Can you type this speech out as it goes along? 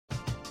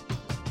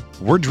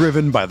We're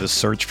driven by the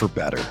search for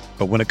better.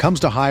 But when it comes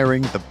to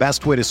hiring, the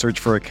best way to search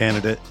for a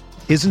candidate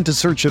isn't to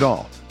search at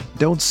all.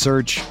 Don't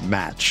search,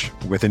 match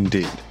with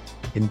Indeed.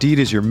 Indeed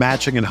is your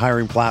matching and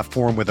hiring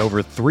platform with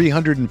over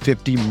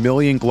 350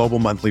 million global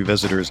monthly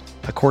visitors,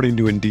 according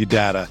to Indeed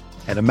data,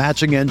 and a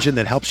matching engine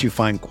that helps you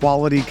find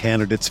quality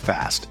candidates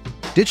fast.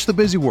 Ditch the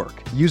busy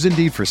work. Use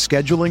Indeed for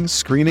scheduling,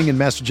 screening, and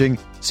messaging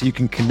so you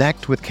can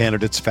connect with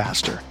candidates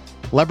faster.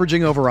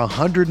 Leveraging over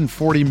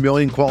 140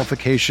 million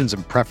qualifications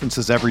and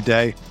preferences every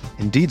day,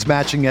 Indeed's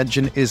matching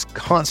engine is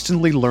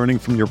constantly learning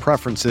from your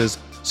preferences,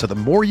 so the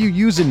more you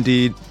use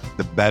Indeed,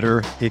 the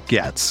better it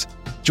gets.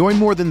 Join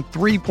more than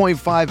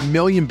 3.5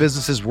 million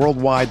businesses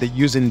worldwide that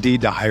use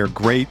Indeed to hire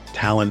great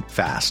talent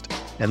fast.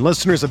 And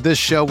listeners of this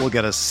show will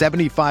get a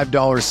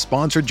 $75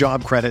 sponsored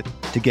job credit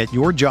to get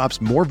your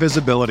jobs more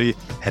visibility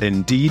at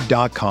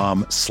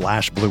Indeed.com/Blue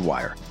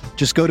Wire.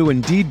 Just go to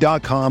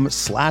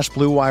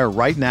Indeed.com/Blue Wire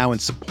right now and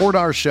support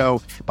our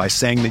show by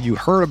saying that you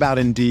heard about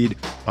Indeed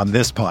on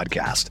this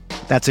podcast.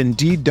 That's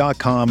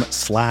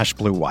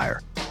Indeed.com/Blue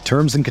Wire.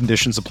 Terms and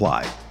conditions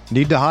apply.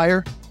 Need to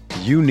hire?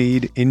 You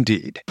need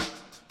Indeed.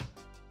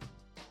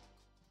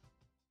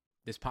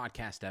 This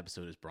podcast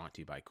episode is brought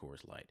to you by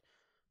Coors Light.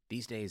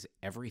 These days,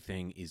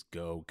 everything is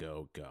go,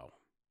 go, go.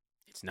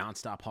 It's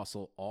nonstop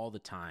hustle all the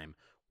time.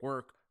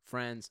 Work,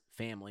 friends,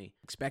 family,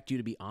 expect you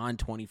to be on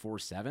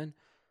 24/7.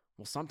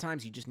 Well,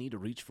 sometimes you just need to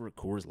reach for a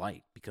Coors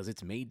Light because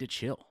it's made to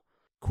chill.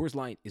 Coors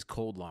Light is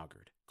cold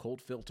lagered,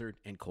 cold filtered,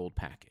 and cold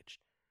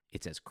packaged.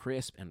 It's as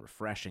crisp and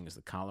refreshing as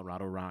the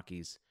Colorado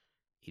Rockies.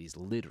 It is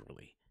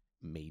literally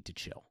made to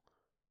chill.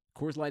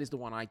 Coors Light is the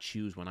one I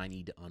choose when I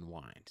need to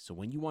unwind. So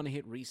when you want to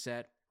hit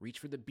reset, reach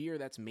for the beer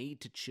that's made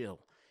to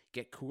chill.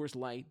 Get Coors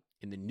Light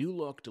in the new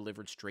look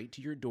delivered straight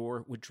to your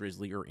door with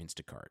Drizzly or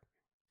Instacart.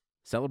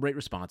 Celebrate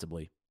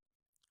responsibly.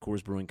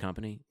 Coors Brewing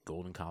Company,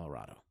 Golden,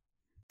 Colorado.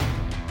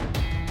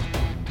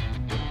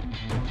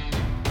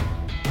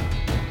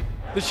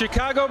 The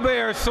Chicago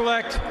Bears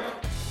select.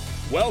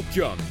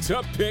 Welcome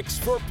to Picks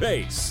for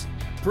Pace,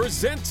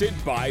 presented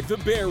by The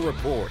Bear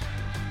Report,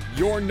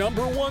 your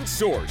number one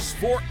source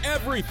for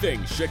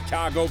everything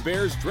Chicago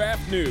Bears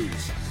draft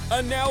news,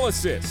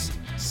 analysis,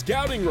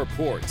 scouting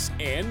reports,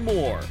 and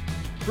more.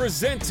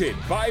 Presented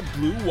by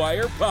Blue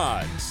Wire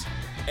Pods.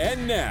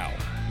 And now,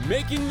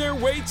 making their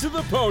way to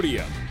the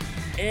podium,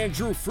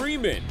 Andrew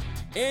Freeman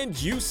and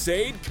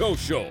Usaid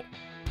Koshel.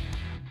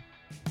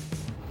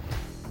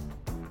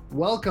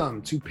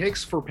 Welcome to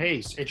Picks for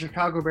Pace, a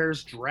Chicago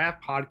Bears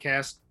draft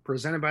podcast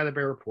presented by the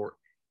Bear Report.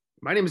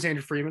 My name is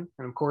Andrew Freeman,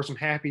 and of course, I'm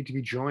happy to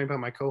be joined by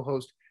my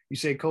co-host,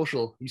 Usaid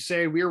Koshel.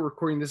 Usaid, we are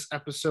recording this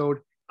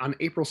episode on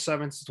April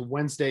 7th. It's a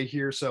Wednesday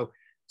here, so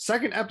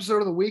second episode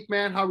of the week,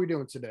 man. How are we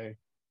doing today?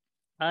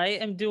 I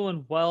am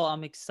doing well.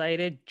 I'm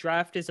excited.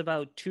 Draft is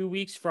about 2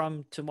 weeks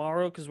from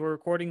tomorrow because we're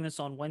recording this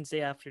on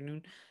Wednesday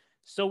afternoon.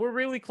 So we're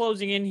really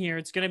closing in here.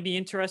 It's going to be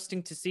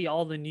interesting to see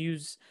all the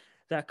news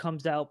that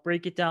comes out,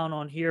 break it down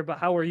on here. But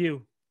how are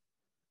you?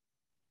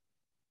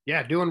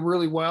 Yeah, doing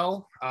really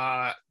well.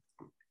 I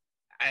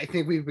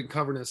think we've been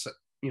covering this, a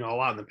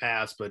lot in the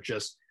past, but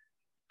just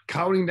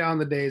counting down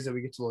the days that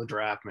we get to the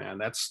draft, man.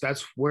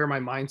 That's where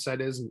my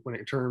mindset is when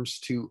in terms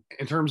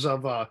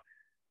of the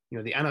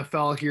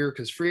NFL here,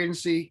 because free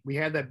agency, we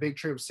had that big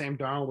trade with Sam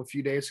Darnold a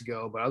few days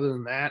ago, but other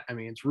than that, I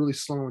mean, it's really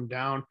slowing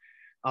down.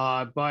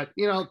 But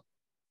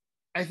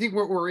I think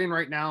what we're in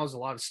right now is a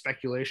lot of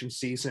speculation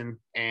season,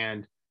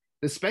 and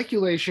the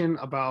speculation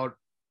about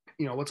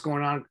what's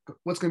going on,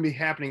 what's going to be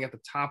happening at the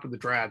top of the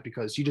draft,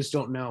 because you just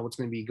don't know what's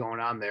going to be going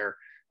on there,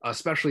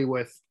 especially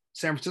with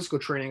San Francisco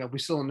trading up. We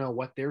still don't know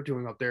what they're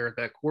doing up there at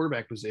that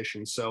quarterback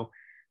position. So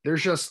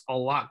there's just a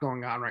lot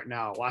going on right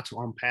now, a lot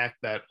to unpack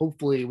that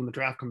hopefully when the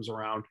draft comes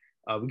around,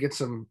 we get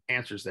some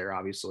answers there,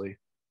 obviously.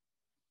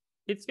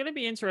 It's going to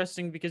be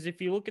interesting because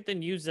if you look at the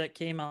news that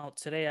came out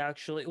today,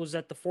 actually, it was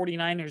at the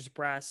 49ers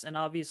brass, and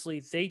obviously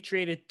they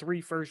traded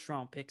 3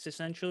 first-round picks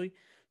essentially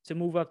to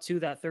move up to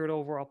that 3rd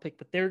overall pick,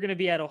 but they're going to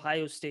be at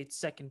Ohio State's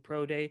second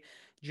pro day.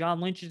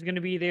 John Lynch is going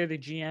to be there. The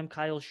GM,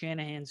 Kyle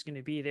Shanahan's going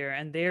to be there,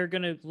 and they're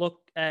going to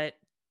look at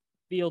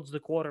Fields, the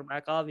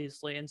quarterback,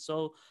 obviously. And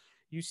so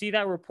you see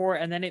that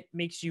report, and then it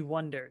makes you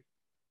wonder,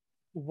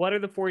 what are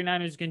the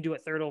 49ers going to do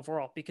at 3rd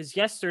overall? Because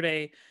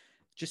yesterday,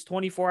 just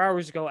 24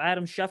 hours ago,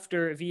 Adam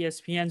Schefter of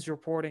ESPN's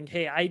reporting,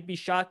 hey, I'd be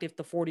shocked if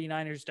the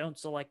 49ers don't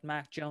select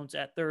Mac Jones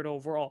at 3rd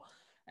overall.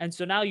 And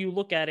so now you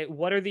look at it,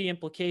 what are the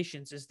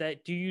implications? Is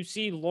that, do you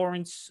see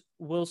Lawrence,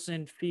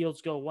 Wilson,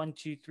 Fields go 1,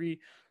 2, 3,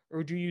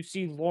 or do you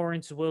see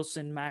Lawrence,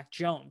 Wilson, Mac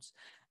Jones?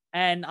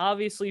 And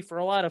obviously for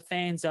a lot of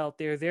fans out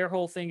there, their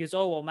whole thing is,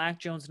 oh, well, Mac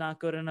Jones not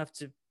good enough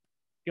to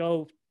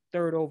go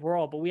 3rd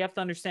overall. But we have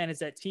to understand is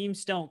that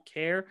teams don't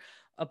care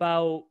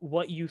about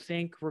what you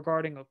think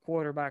regarding a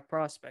quarterback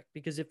prospect,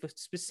 because if a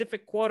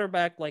specific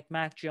quarterback like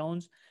Mac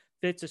Jones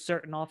fits a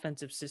certain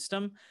offensive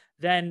system,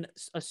 then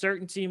a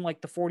certain team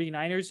like the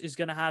 49ers is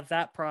going to have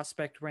that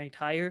prospect ranked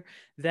higher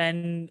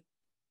than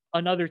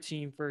another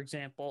team, for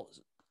example.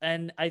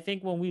 And I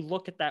think when we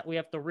look at that, we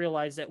have to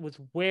realize that with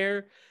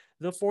where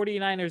the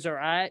 49ers are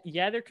at.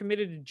 Yeah, they're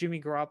committed to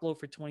Jimmy Garoppolo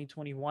for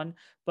 2021,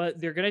 but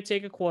they're going to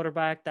take a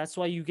quarterback. That's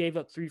why you gave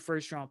up 3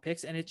 first-round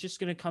picks, and it's just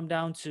going to come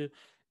down to,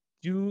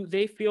 do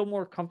they feel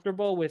more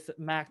comfortable with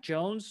Mac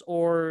Jones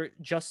or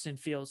Justin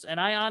Fields? And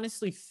I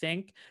honestly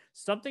think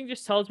something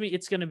just tells me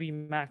it's going to be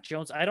Mac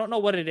Jones. I don't know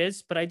what it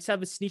is, but I just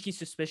have a sneaky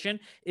suspicion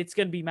it's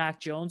going to be Mac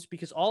Jones,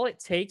 because all it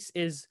takes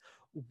is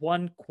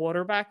one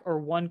quarterback or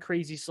one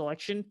crazy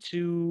selection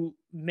to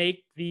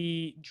make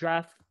the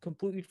draft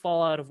completely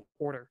fall out of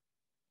order.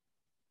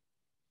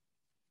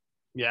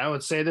 Yeah, I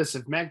would say this.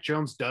 If Mac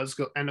Jones does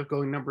end up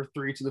going number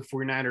 3 to the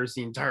 49ers,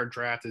 the entire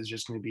draft is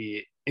just going to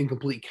be in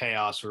complete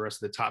chaos for the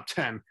rest of the top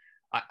 10,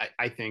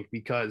 I think,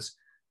 because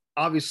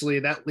obviously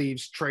that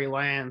leaves Trey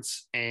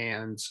Lance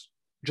and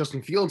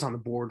Justin Fields on the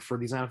board for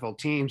these NFL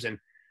teams. And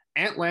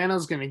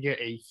Atlanta's going to get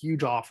a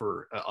huge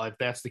offer if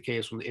that's the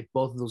case, if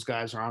both of those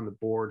guys are on the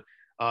board,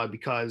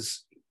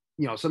 because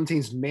some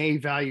teams may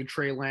value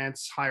Trey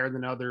Lance higher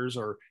than others,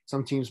 or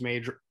some teams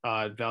may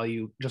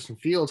value Justin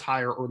Fields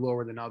higher or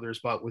lower than others.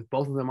 But with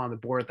both of them on the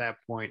board at that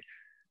point,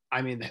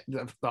 I mean,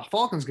 the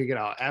Falcons could get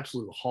an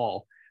absolute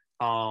haul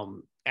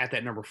at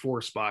that number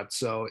 4 spot.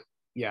 So,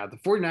 yeah, the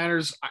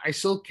 49ers, I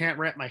still can't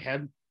wrap my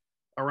head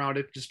around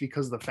it, just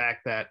because of the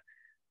fact that,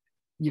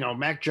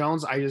 Mac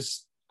Jones, I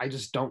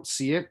just don't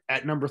see it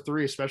at number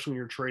 3, especially when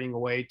you're trading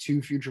away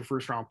 2 future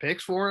first-round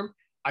picks for him.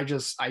 I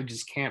just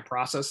can't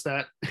process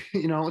that,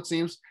 it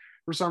seems,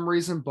 for some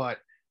reason. But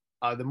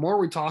the more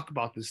we talk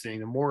about this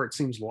thing, the more it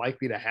seems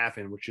likely to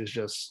happen, which is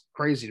just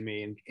crazy to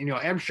me. And,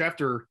 Adam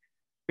Schefter,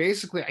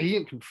 basically, he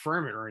didn't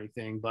confirm it or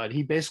anything, but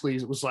he basically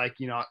was like,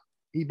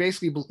 he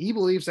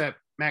believes that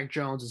Mac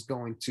Jones is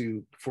going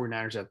to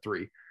 49ers at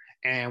 3.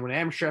 And when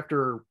Adam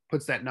Schefter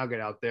puts that nugget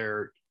out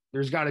there,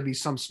 there's got to be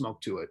some smoke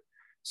to it.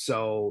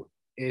 So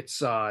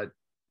it's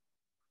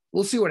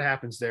we'll see what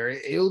happens there.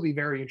 It'll be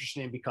very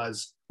interesting,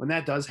 because when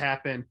that does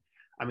happen,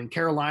 I mean,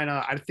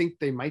 Carolina, I think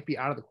they might be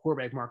out of the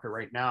quarterback market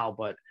right now,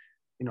 but,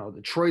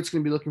 Detroit's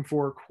going to be looking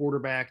for a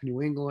quarterback,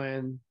 New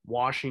England,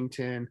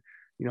 Washington,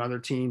 other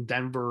team,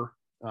 Denver,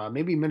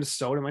 maybe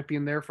Minnesota might be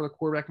in there for the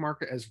quarterback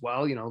market as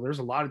well. There's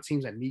a lot of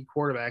teams that need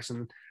quarterbacks,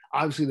 and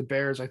obviously the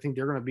Bears, I think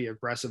they're going to be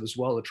aggressive as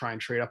well to try and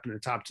trade up in the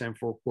top 10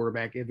 for a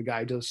quarterback if the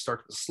guy does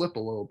start to slip a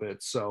little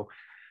bit. So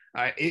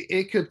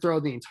it could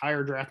throw the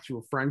entire draft to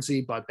a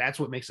frenzy, but that's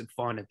what makes it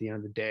fun at the end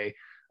of the day.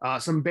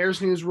 Some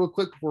Bears news real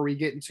quick before we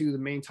get into the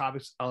main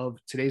topics of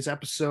today's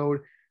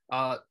episode.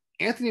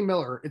 Anthony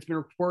Miller, it's been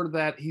reported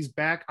that he's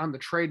back on the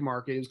trade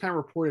market. It was kind of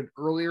reported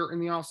earlier in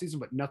the offseason,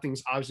 but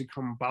nothing's obviously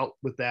come about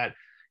with that.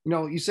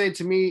 You say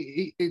to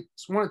me,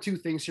 it's one of 2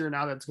 things here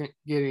now that's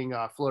getting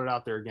floated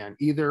out there again.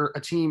 Either a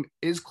team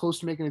is close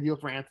to making a deal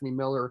for Anthony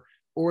Miller,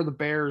 or the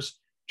Bears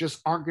just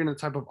aren't getting the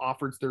type of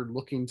offers they're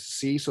looking to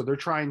see. So they're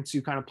trying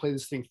to kind of play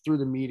this thing through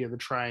the media to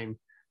try and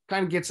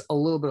kind of gets a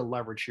little bit of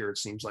leverage here, it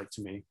seems like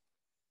to me.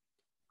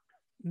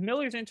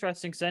 Miller's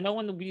interesting, because I know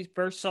when we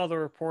first saw the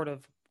report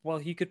of, well,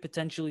 he could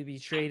potentially be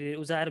traded, it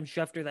was Adam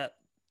Schefter that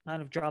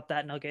kind of dropped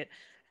that nugget.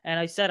 And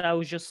I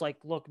was just like,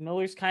 look,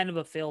 Miller's kind of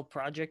a failed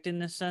project in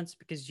this sense,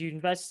 because you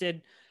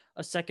invested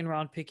a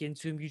 2nd-round pick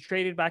into him. You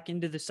traded back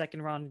into the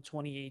 2nd round in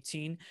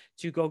 2018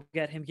 to go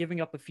get him,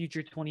 giving up a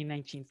future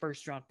 2019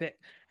 1st-round pick.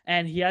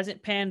 And he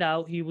hasn't panned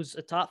out. He was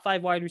a top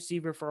 5 wide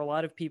receiver for a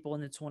lot of people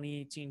in the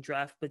 2018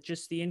 draft, but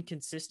just the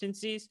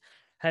inconsistencies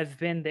have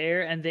been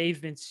there, and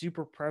they've been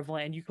super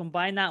prevalent. And you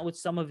combine that with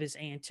some of his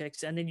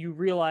antics, and then you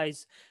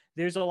realize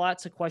there's a lot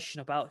to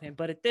question about him.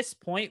 But at this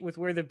point, with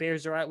where the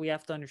Bears are at, we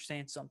have to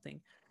understand something.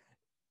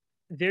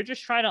 They're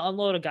just trying to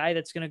unload a guy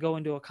that's going to go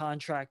into a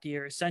contract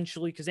year,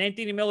 essentially, because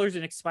Anthony Miller's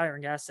an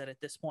expiring asset at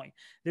this point.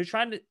 They're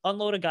trying to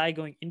unload a guy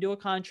going into a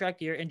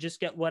contract year and just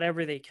get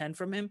whatever they can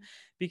from him,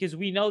 because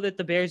we know that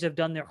the Bears have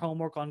done their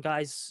homework on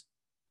guys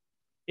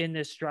in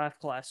this draft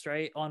class,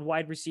 right? On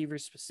wide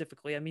receivers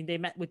specifically. I mean, they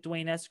met with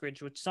Dwayne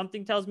Eskridge, which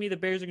something tells me the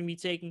Bears are going to be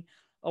taking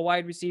a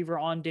wide receiver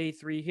on day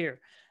 3 here.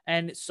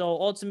 And so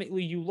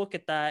ultimately you look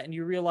at that and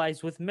you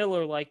realize with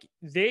Miller, like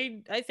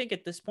I think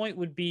at this point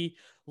would be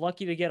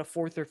lucky to get a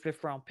 4th or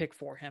 5th round pick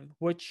for him,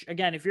 which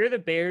again, if you're the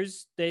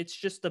Bears, it's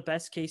just the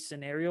best case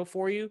scenario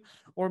for you,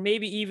 or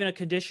maybe even a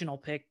conditional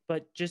pick,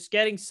 but just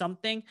getting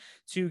something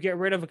to get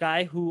rid of a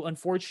guy who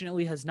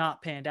unfortunately has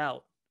not panned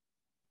out.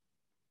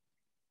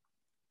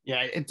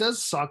 Yeah, it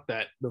does suck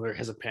that Miller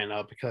hasn't panned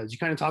out, because you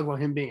kind of talk about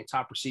him being a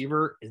top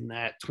receiver in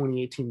that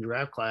 2018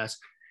 draft class.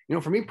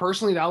 For me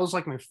personally, that was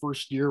like my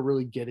first year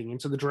really getting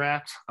into the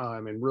draft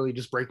and really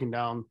just breaking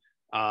down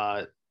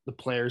the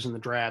players in the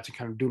draft and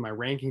kind of doing my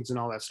rankings and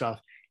all that stuff.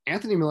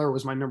 Anthony Miller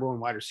was my number 1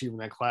 wide receiver in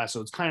that class.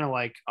 So it's kind of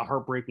like a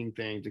heartbreaking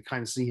thing to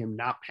kind of see him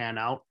not pan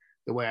out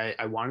the way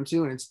I wanted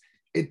to. And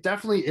it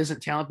definitely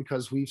isn't talent,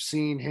 because we've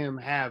seen him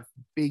have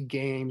big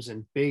games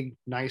and big,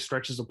 nice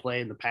stretches of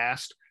play in the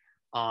past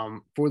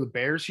for the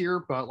Bears here.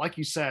 But like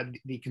you said,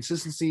 the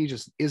consistency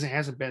just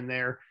hasn't been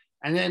there.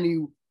 And then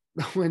you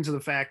go into the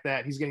fact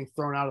that he's getting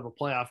thrown out of a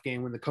playoff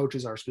game when the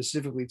coaches are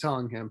specifically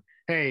telling him,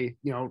 hey,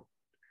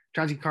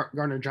 Chauncey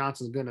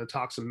Gardner-Johnson is going to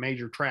talk some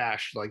major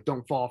trash, like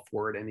don't fall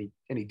for it.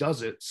 And he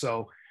does it.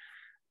 So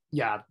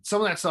yeah,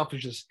 some of that stuff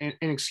is just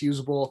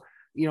inexcusable.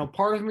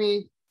 Part of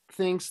me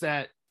thinks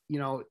that,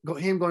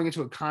 him going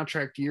into a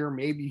contract year,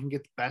 maybe you can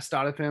get the best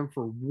out of him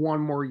for one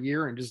more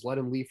year and just let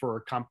him leave for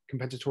a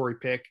compensatory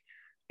pick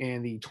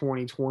in the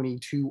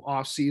 2022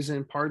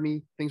 offseason. Part of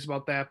me thinks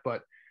about that,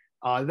 but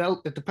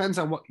it depends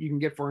on what you can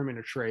get for him in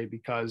a trade,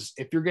 because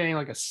if you're getting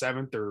like a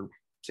 7th or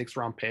 6th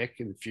round pick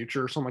in the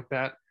future or something like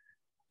that,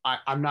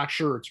 I'm not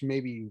sure it's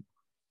maybe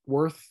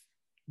worth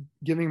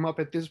giving him up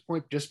at this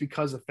point, just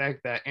because of the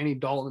fact that Andy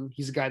Dalton,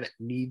 he's a guy that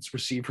needs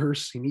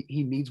receivers.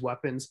 He needs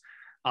weapons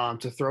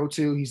to throw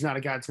to. He's not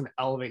a guy that's going to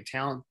elevate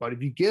talent, but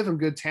if you give him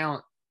good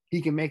talent,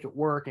 he can make it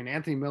work. And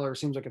Anthony Miller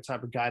seems like a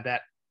type of guy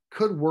that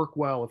could work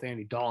well with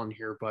Andy Dalton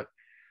here, but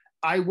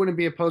I wouldn't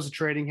be opposed to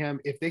trading him.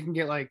 If they can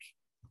get like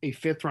a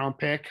 5th round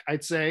pick,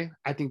 I'd say,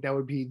 I think that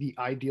would be the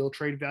ideal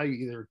trade value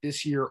either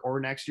this year or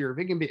next year. If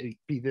it can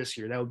be this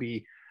year, that would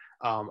be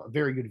a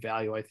very good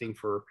value, I think,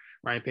 for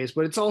Ryan Pace.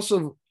 But it's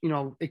also,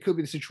 it could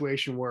be the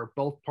situation where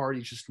both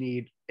parties just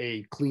need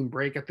a clean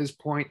break at this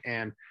point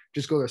and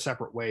just go their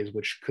separate ways,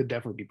 which could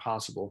definitely be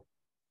possible.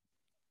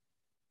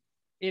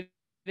 It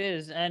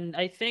is. And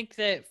I think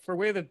that for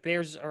where the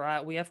Bears are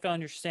at, we have to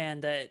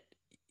understand that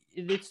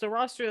it's the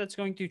roster that's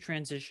going through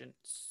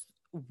transitions.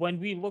 When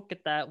we look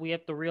at that, we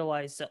have to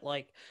realize that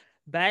like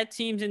bad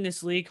teams in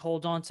this league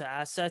hold on to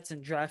assets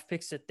and draft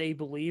picks that they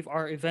believe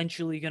are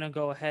eventually going to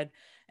go ahead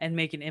and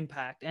make an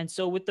impact. And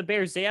so with the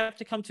Bears, they have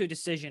to come to a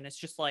decision. It's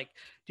just like,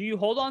 do you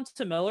hold on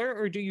to Miller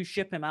or do you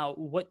ship him out?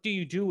 What do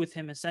you do with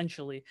him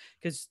essentially?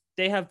 Because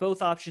they have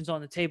both options on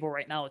the table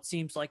right now, it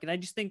seems like. And I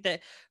just think that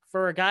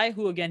for a guy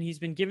who, again, he's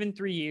been given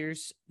 3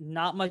 years,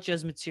 not much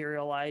has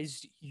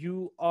materialized.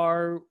 You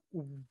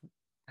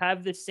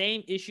have the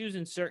same issues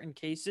in certain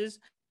cases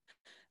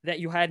that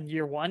you had in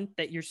year 1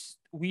 that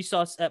we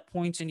saw at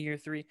points in year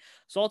 3.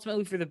 So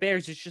ultimately for the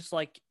Bears, it's just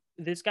like,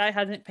 this guy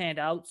hasn't panned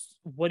out.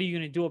 What are you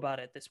going to do about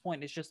it at this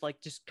point? It's just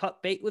like, just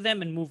cut bait with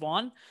him and move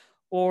on.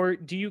 Or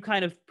do you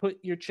kind of put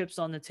your chips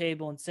on the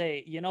table and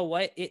say, you know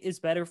what, it is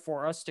better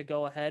for us to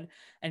go ahead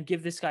and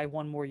give this guy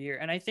 1 more year?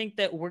 And I think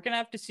that we're going to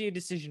have to see a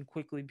decision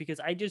quickly, because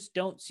I just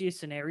don't see a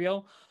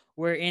scenario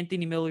where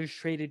Anthony Miller is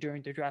traded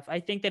during the draft.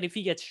 I think that if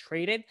he gets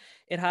traded,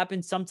 it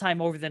happens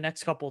sometime over the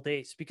next couple of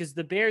days, because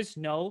the Bears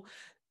know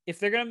if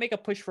they're going to make a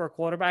push for a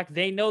quarterback,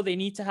 they know they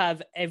need to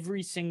have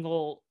every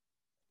single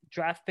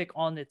draft pick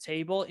on the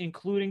table,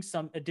 including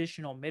some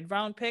additional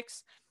mid-round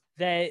picks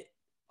that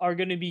are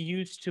going to be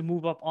used to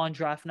move up on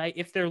draft night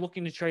if they're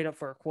looking to trade up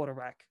for a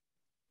quarterback.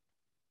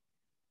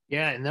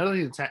 Yeah, and another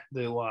thing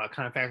to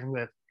kind of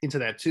factor into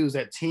that too is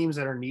that teams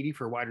that are needy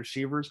for wide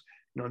receivers,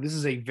 this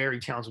is a very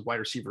talented wide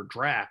receiver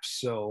draft.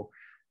 So,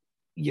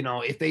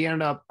 if they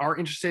are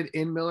interested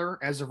in Miller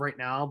as of right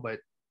now, but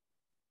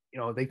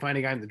they find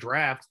a guy in the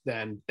draft,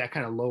 then that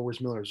kind of lowers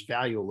Miller's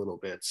value a little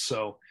bit.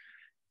 So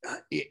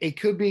it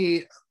could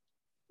be,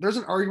 there's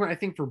an argument, I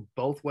think, for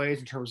both ways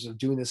in terms of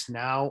doing this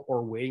now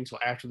or waiting till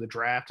after the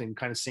draft and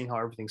kind of seeing how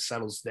everything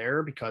settles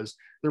there, because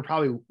there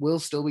probably will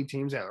still be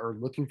teams that are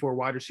looking for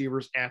wide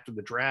receivers after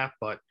the draft.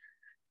 But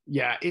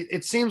yeah,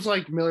 it seems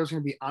like Miller's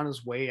going to be on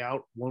his way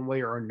out one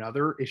way or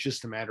another. It's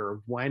just a matter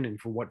of when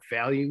and for what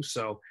value.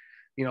 So,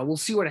 we'll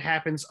see what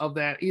happens of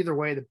that. Either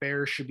way, the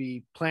Bears should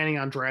be planning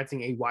on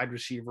drafting a wide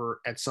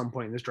receiver at some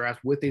point in this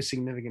draft with a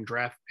significant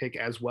draft pick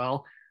as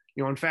well.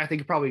 In fact, they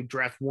could probably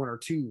draft 1 or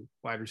 2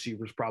 wide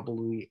receivers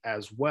probably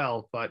as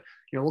well. But,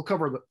 we'll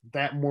cover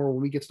that more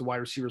when we get to the wide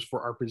receivers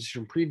for our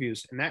position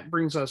previews. And that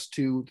brings us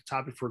to the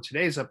topic for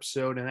today's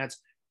episode, and that's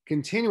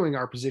continuing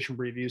our position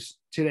previews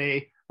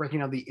today, breaking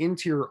down the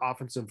interior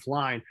offensive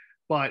line.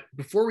 But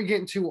before we get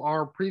into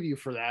our preview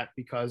for that,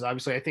 because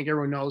obviously I think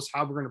everyone knows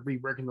how we're going to be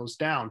breaking those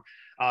down,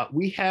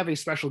 we have a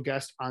special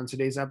guest on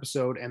today's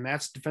episode, and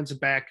that's defensive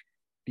back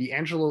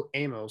D'Angelo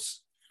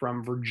Amos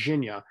from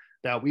Virginia,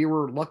 that we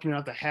were lucky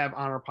enough to have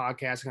on our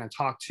podcast and kind of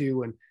talk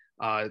to and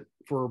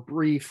for a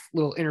brief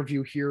little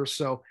interview here.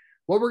 So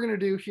what we're going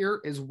to do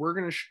here is we're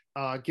going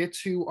to get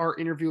to our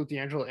interview with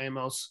D'Angelo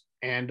Amos.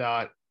 And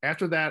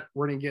after that,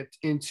 we're going to get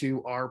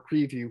into our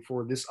preview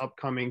for this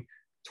upcoming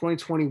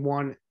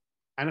 2021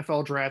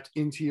 NFL Draft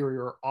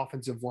interior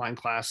offensive line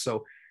class.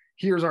 So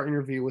here's our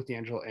interview with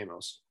D'Angelo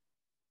Amos.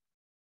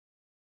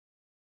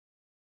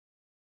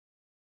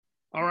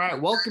 All right,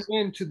 welcome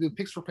into the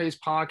Picks for Pace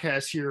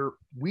podcast here.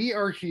 We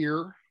are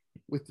here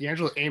with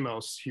D'Angelo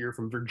Amos here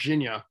from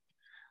Virginia.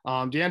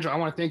 D'Angelo, I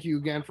want to thank you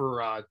again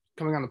for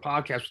coming on the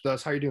podcast with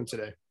us. How are you doing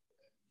today?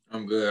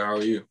 I'm good. How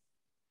are you?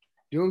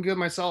 Doing good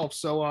myself.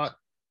 So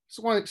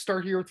just want to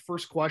start here with the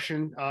first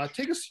question.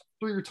 Take us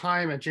through your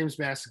time at James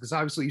Madison, because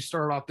obviously you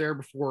started off there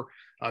before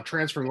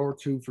transferring over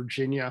to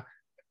Virginia.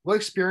 What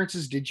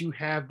experiences did you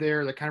have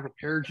there that kind of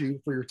prepared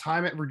you for your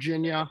time at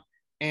Virginia?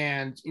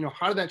 And,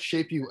 how did that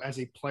shape you as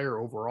a player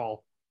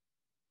overall?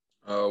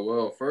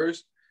 Well,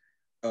 first,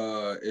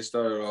 it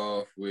started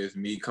off with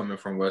me coming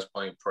from West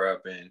Point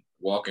Prep and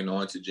walking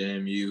on to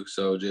JMU.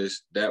 So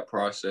just that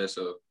process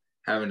of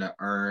having to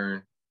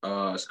earn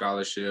a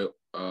scholarship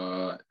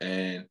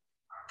and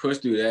push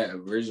through that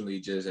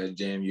originally just at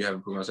JMU,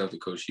 having put myself to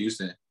Coach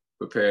Houston.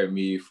 prepared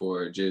me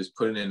for just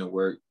putting in the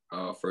work.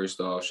 First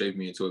off, shaped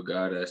me into a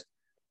guy that's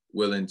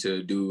willing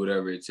to do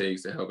whatever it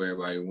takes to help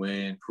everybody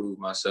win, prove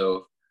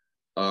myself,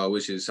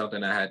 which is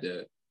something I had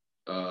to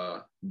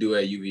do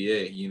at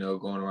UVA,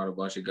 going around a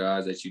bunch of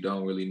guys that you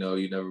don't really know,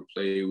 you never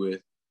played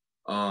with.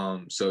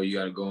 So you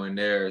got to go in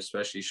there,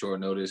 especially short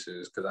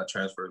notices, because I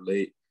transferred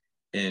late,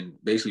 and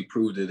basically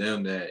prove to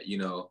them that,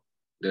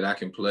 that I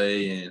can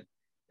play and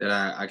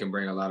that I can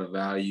bring a lot of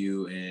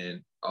value,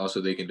 and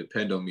also they can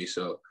depend on me.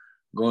 So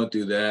going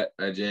through that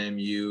at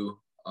JMU,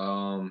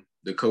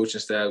 the coaching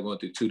staff going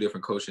through 2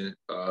 different coaching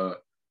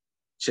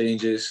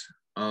changes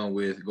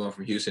with going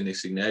from Houston to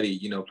Cincinnati,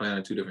 playing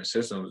on 2 different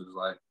systems is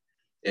like,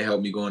 it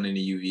helped me going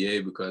into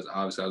UVA because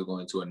obviously I was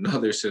going to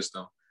another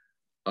system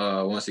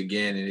once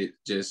again, and it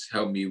just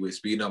helped me with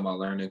speeding up my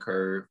learning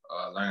curve,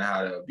 learning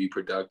how to be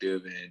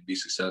productive and be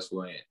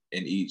successful in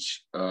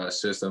each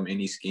system,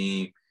 any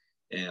scheme,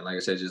 and like I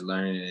said, just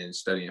learning and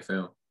studying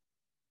film.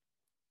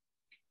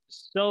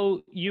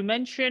 So you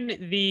mentioned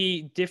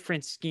the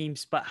different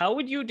schemes, but how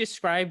would you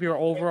describe your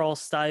overall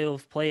style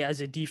of play as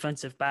a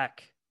defensive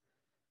back?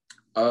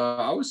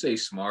 I would say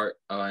smart,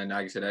 and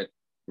like I said, that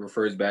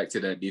refers back to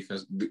that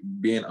defense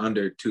being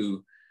under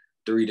 2-3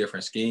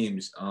 different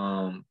schemes.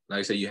 Like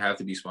I said, you have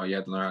to be smart. You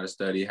have to learn how to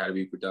study, how to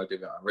be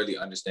productive, and really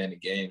understand the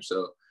game.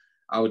 So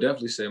I would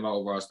definitely say my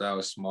overall style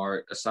is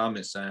smart,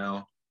 assignment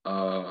sound,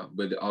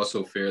 but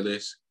also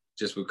fearless,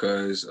 just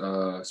because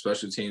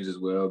special teams as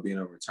well, being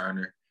a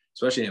returner,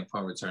 especially in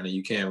punt returner,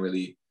 you can't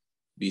really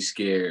be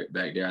scared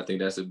back there. I think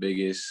that's the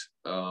biggest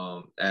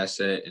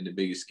asset and the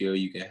biggest skill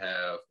you can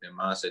have and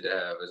mindset to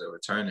have as a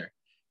returner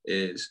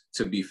is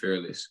to be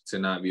fearless, to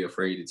not be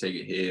afraid to take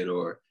a hit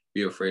or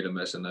be afraid of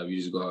messing up. You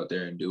just go out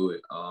there and do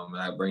it. And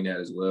I bring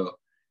that as well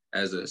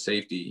as a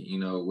safety,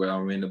 where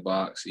I'm in the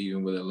box,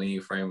 even with a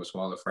lean frame, a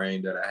smaller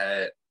frame that I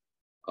had,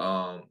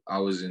 I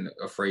wasn't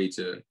afraid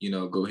to,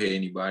 go hit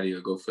anybody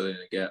or go fill in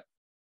the gap.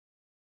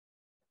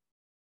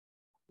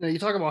 Now, you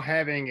talk about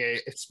having a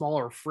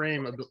smaller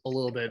frame a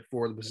little bit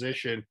for the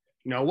position.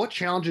 What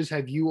challenges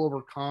have you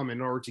overcome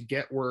in order to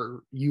get where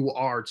you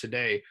are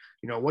today?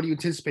 What do you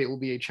anticipate will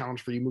be a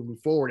challenge for you moving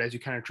forward as you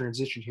kind of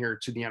transition here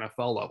to the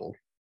NFL level?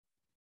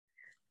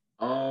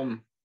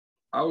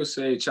 I would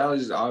say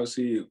challenges,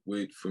 obviously,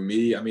 for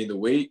me, the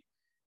weight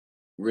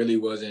really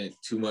wasn't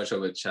too much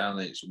of a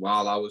challenge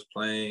while I was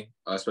playing,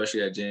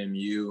 especially at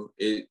JMU.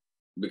 It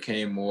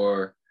became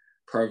more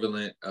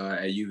prevalent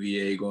at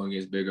UVA, going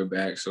against bigger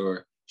backs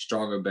or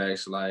stronger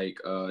backs like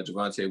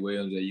Javonte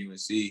Williams at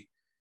UNC.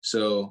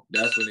 So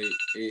that's when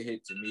it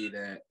hit to me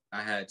that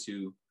I had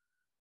to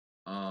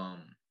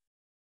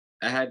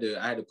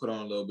put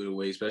on a little bit of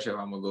weight, especially if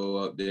I'm gonna go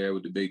up there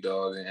with the big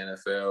dogs in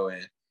NFL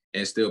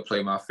and still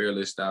play my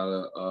fearless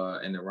style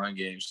in the run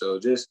game. So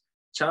just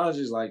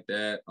challenges like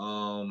that.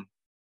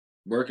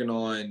 Working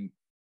on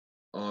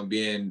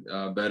being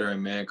better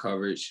in man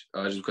coverage,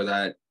 just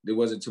because there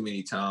wasn't too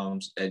many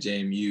times at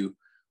JMU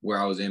where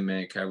I was in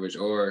man coverage,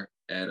 or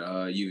at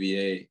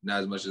UVA,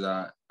 not as much as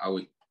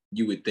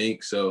you would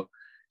think. So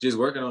just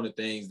working on the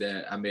things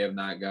that I may have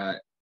not got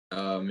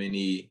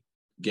many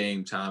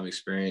game time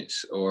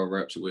experience or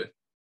reps with.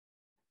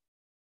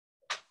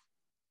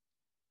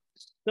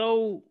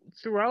 So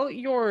throughout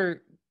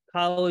your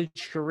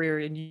college career,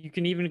 and you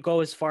can even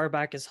go as far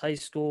back as high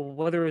school,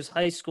 whether it was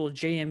high school,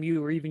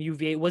 JMU, or even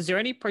UVA, was there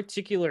any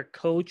particular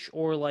coach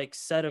or like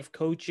set of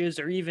coaches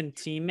or even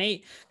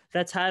teammate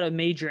that's had a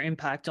major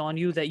impact on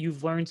you that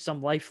you've learned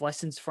some life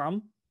lessons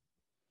from?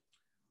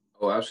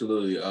 Oh,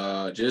 absolutely.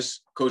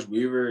 Just Coach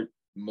Weaver,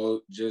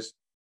 just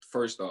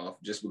first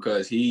off, just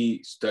because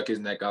he stuck his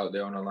neck out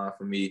there on the line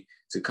for me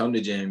to come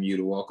to JMU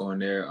to walk on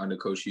there under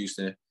Coach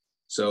Houston.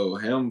 So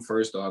him,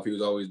 first off, he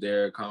was always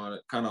there, kind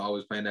of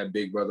always playing that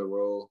big brother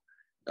role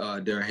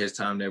during his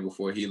time there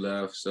before he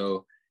left.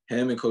 So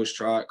him and Coach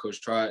Trott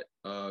coached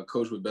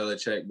with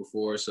Belichick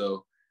before.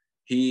 So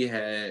he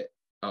had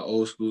an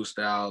old school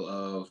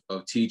style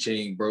of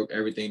teaching, broke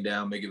everything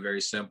down, make it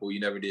very simple. You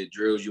never did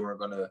drills you weren't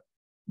going to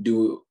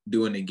do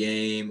in the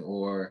game,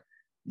 or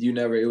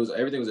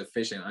everything was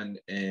efficient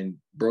and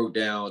broke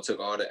down, took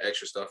all the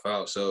extra stuff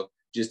out. So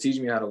just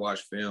teaching me how to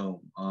watch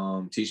film,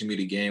 teaching me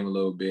the game a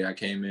little bit. I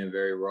came in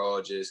very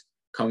raw, just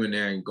coming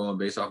there and going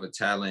based off of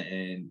talent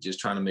and just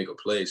trying to make a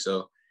play.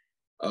 So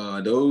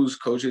those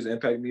coaches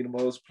impact me the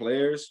most.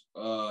 Players,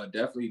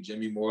 definitely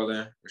Jimmy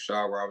Moreland,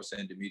 Rashad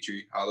Robinson,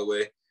 Dimitri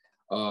Holloway.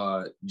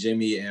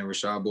 Jimmy and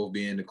Rashad both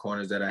being the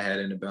corners that I had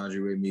in the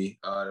boundary with me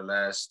the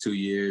last 2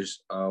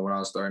 years when I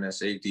was starting at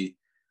safety.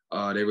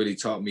 They really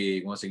taught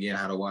me, once again,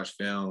 how to watch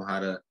film,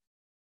 how to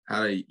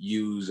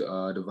use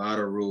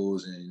divider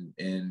rules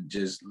and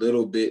just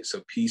little bits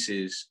of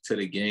pieces to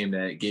the game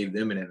that gave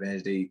them an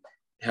advantage. They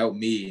helped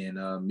me. And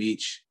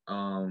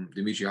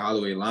Dimitri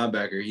Holloway,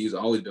 linebacker, he's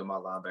always been my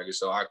linebacker.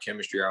 So our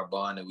chemistry, our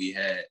bond that we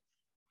had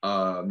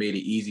made it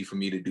easy for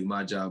me to do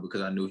my job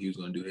because I knew he was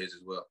going to do his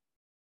as well.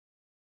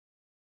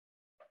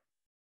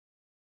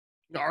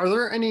 Are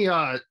there any,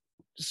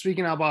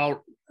 speaking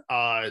about,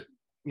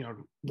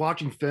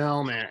 watching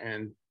film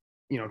and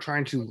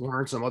trying to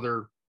learn some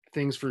other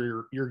things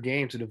for your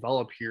game to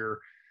develop here,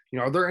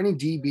 are there any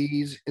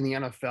DBs in the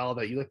NFL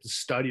that you like to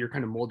study or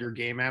kind of mold your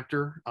game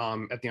after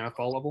at the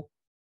NFL level?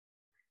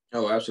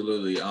 Oh,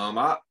 absolutely.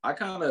 I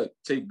kind of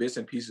take bits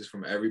and pieces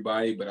from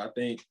everybody, but I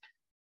think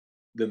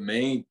the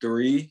main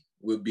three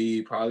would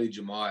be probably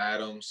Jamal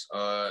Adams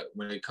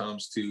when it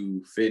comes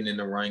to fitting in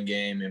the run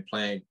game and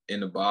playing in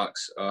the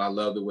box. I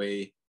love the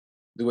way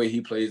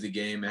he plays the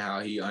game and how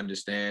he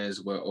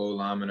understands what old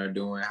linemen are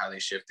doing, how they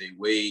shift their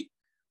weight,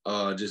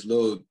 just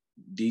little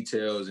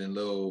details and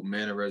little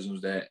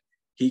mannerisms that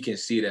he can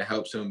see that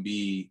helps him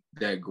be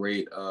that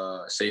great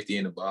safety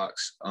in the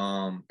box.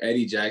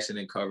 Eddie Jackson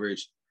in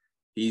coverage,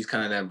 he's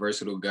kind of that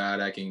versatile guy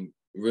that can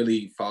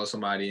really follow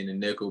somebody in the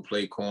nickel,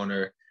 play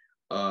corner,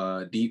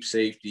 deep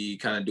safety,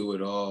 kind of do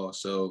it all.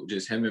 So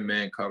just him in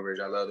man coverage,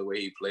 I love the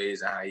way he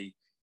plays and how he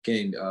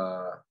can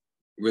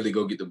really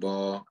go get the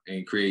ball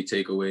and create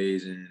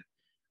takeaways. And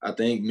I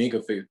think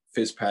Minkah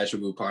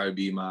Fitzpatrick will probably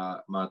be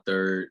my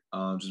third,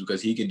 just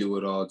because he can do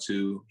it all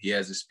too. He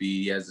has the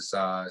speed, he has the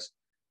size.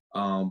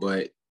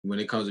 But when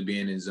it comes to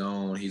being in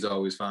zone, he's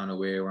always finding a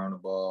way around the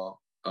ball,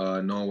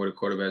 knowing where the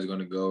quarterback is going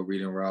to go,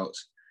 reading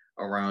routes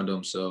around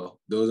him. So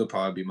those will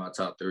probably be my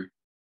top three.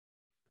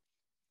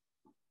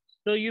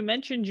 So you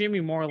mentioned Jimmy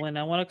Moreland.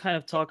 I want to kind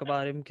of talk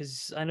about him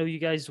because I know you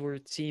guys were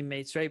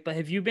teammates, right? But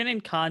have you been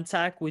in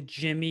contact with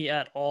Jimmy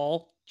at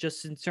all,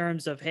 just in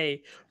terms of,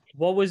 hey,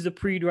 what was the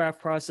pre-draft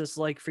process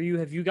like for you?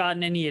 Have you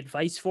gotten any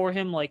advice for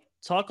him? Like,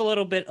 talk a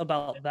little bit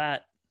about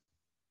that.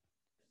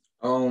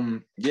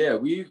 Yeah,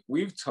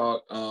 we've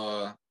talked.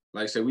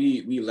 Like I said,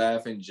 we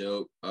laugh and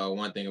joke.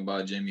 One thing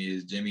about Jimmy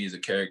is a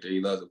character.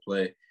 He loves to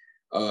play.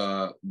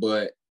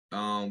 But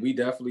we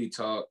definitely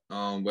talk.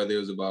 Whether it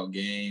was about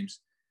games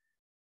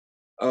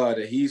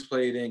that he's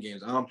played in,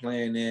 games I'm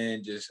playing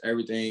in, just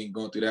everything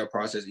going through that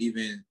process.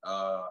 Even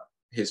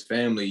his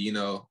family,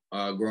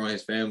 growing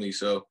his family.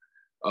 So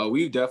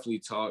we've definitely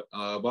talked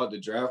about the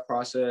draft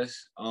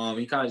process.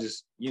 He kind of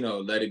just,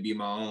 let it be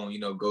my own,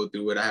 go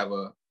through it. I have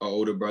a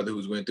older brother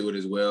who's went through it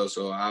as well.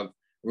 So I've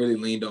really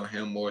leaned on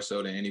him more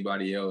so than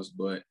anybody else,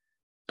 but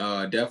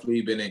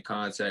definitely been in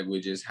contact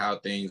with just how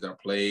things are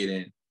played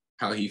and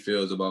how he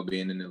feels about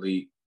being in the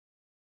league.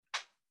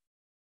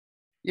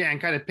 Yeah,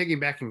 and kind of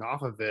piggybacking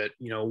off of it,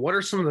 what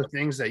are some of the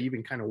things that you've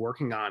been kind of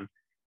working on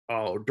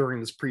during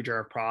this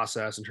pre-draft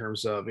process in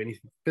terms of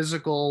anything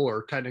physical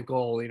or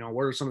technical?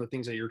 What are some of the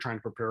things that you're trying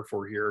to prepare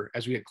for here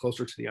as we get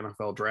closer to the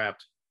NFL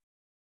draft?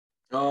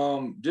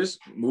 Just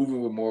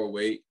moving with more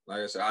weight.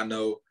 Like I said, I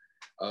know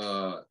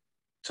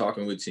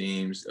talking with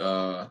teams,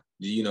 they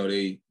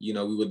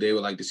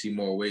would like to see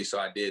more weight. So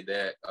I did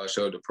that.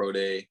 Showed the pro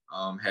day,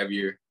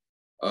 heavier.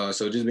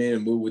 So just being able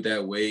to move with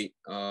that weight,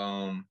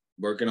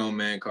 working on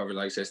man coverage,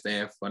 like I said,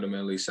 staying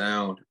fundamentally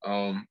sound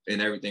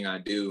in everything I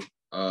do.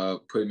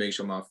 Make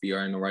sure my feet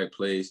are in the right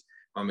place,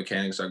 my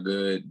mechanics are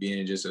good,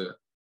 being just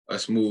a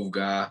smooth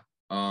guy.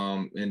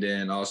 And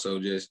then also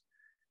just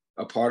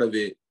a part of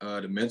it,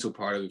 the mental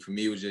part of it for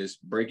me was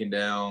just breaking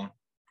down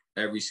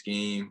every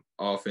scheme,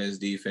 offense,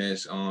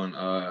 defense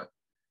on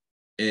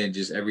and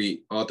just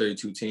all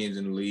 32 teams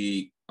in the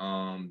league,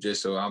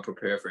 just so I'm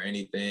prepared for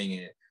anything.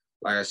 And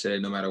like I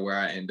said, no matter where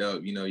I end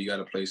up, you got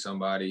to play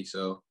somebody.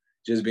 So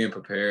just being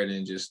prepared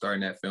and just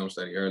starting that film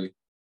study early.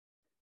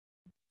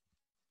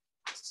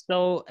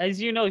 So,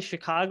 as you know,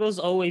 Chicago's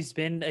always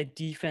been a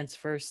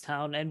defense-first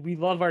town, and we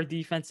love our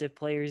defensive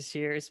players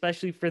here,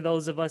 especially for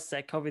those of us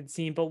that cover the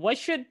team. But what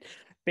should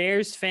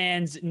Bears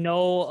fans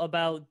know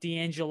about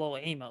D'Angelo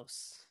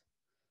Amos?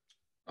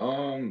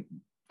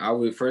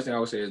 First thing I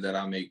would say is that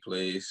I make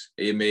plays.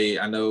 I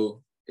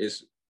know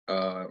it's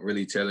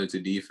really tailored to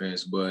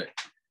defense, but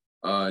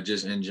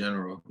just in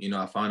general,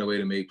 I find a way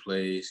to make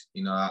plays.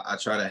 I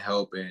try to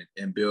help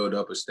and build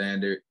up a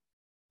standard.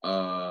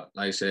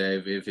 Like I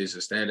said, if it's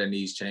a standard that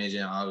needs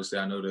changing, obviously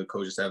I know the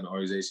coaching staff and the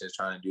organization is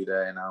trying to do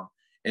that, and I'm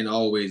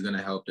always going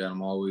to help that.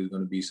 I'm always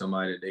going to be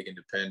somebody that they can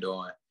depend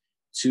on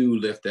to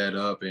lift that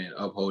up and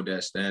uphold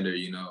that standard,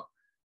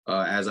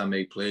 as I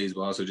make plays,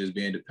 but also just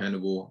being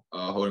dependable,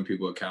 holding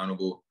people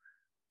accountable,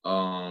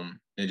 and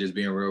just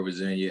being real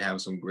resilient, having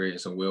some grit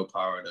and some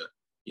willpower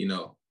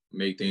to,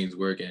 make things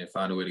work and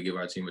find a way to give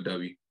our team a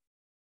W.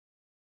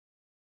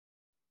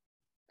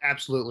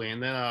 Absolutely.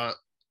 And then,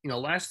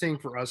 last thing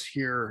for us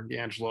here,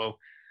 D'Angelo,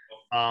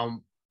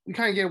 we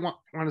kind of get want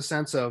a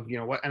sense of,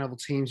 what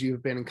NFL teams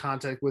you've been in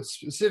contact with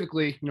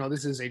specifically.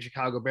 This is a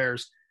Chicago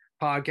Bears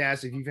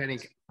podcast. If you've had any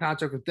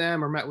contact with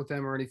them or met with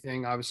them or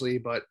anything, obviously,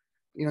 but,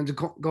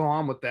 to go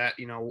on with that,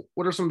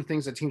 what are some of the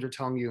things that teams are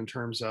telling you in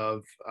terms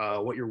of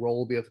what your role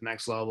will be at the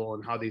next level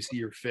and how they see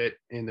your fit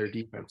in their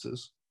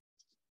defenses?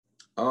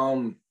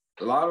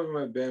 A lot of them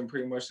have been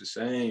pretty much the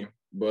same,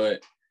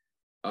 but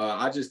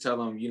I just tell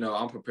them,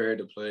 I'm prepared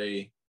to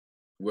play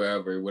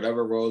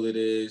whatever role it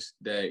is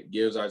that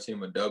gives our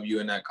team a W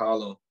in that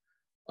column,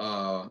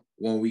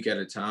 1 week at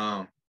a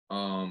time.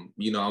 I'm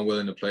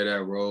willing to play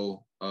that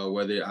role,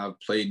 whether I've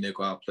played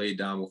nickel, I've played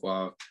down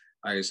before.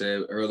 Like I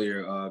said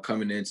earlier,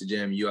 coming into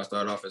JMU, I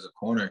started off as a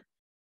corner.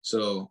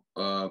 So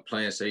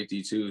playing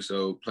safety too.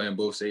 So playing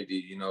both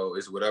safety,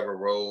 it's whatever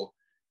role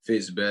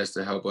fits best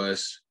to help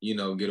us,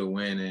 get a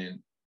win, and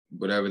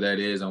whatever that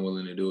is, I'm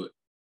willing to do it.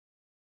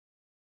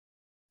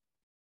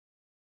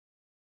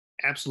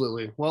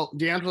 Absolutely. Well,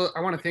 D'Angelo,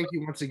 I want to thank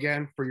you once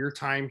again for your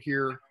time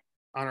here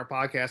on our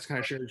podcast, kind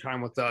of share your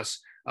time with us.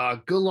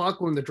 Good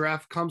luck when the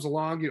draft comes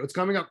along. It's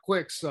coming up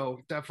quick, so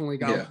definitely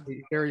got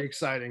be very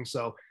exciting.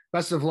 So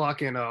best of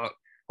luck, and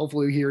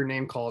hopefully we hear your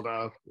name called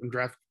when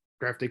draft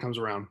day comes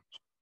around.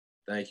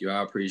 Thank you.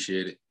 I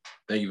appreciate it.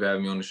 Thank you for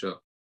having me on the show.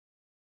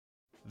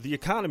 The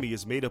economy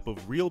is made up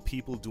of real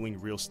people doing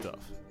real stuff,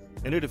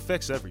 and it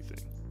affects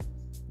everything,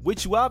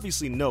 which you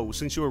obviously know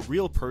since you're a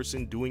real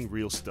person doing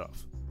real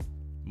stuff.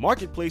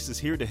 Marketplace is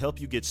here to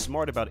help you get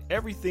smart about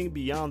everything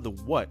beyond the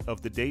what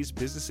of the day's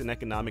business and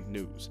economic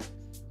news.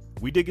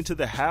 We dig into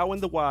the how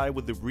and the why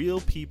with the real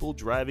people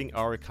driving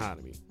our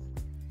economy.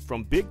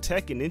 From big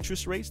tech and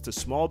interest rates to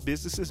small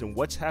businesses and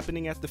what's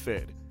happening at the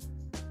Fed,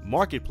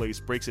 Marketplace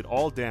breaks it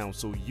all down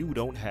so you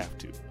don't have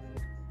to.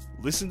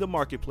 Listen to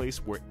Marketplace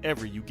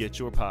wherever you get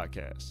your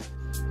podcasts.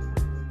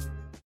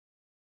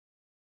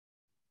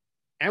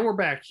 And we're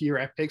back here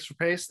at Picks for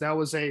Pace. That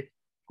was a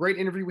great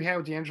interview we had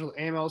with D'Angelo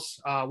Amos.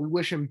 We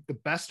wish him the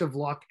best of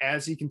luck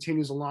as he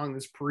continues along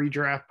this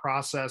pre-draft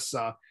process.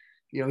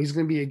 He's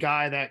going to be a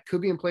guy that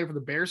could be in play for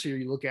the Bears here.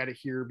 You look at it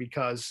here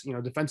because,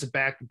 defensive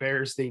back, the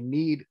Bears, they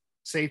need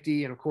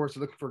safety. And of course,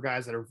 they're looking for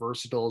guys that are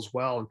versatile as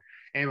well. And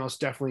Amos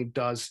definitely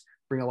does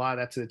bring a lot of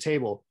that to the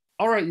table.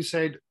 All right,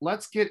 Usaid,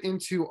 let's get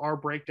into our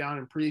breakdown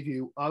and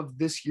preview of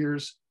this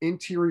year's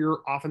interior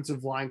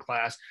offensive line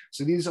class.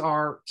 So these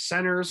are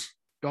centers,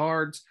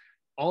 guards,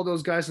 all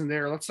those guys in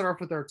there. Let's start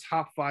off with our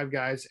top 5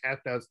 guys at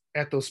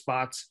those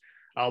spots.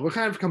 We'll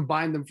kind of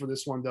combine them for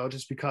this one, though,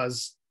 just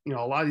because, a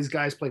lot of these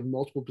guys play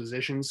multiple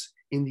positions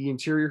in the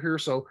interior here.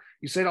 So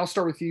Usaid, I'll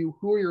start with you.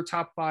 Who are your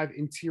top 5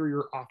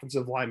 interior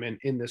offensive linemen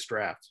in this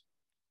draft?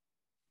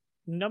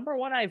 Number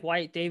 1, I have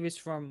Wyatt Davis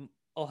from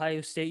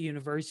Ohio State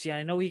University.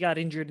 I know he got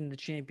injured in the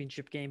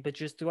championship game, but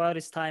just throughout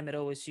his time at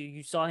OSU,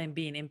 you saw him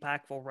be an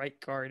impactful right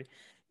guard.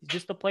 He's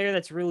just a player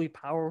that's really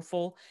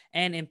powerful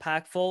and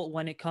impactful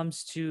when it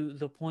comes to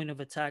the point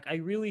of attack. I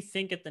really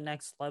think at the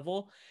next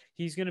level,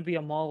 he's going to be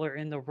a mauler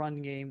in the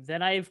run game.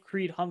 Then I have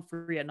Creed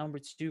Humphrey at number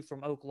 2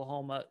 from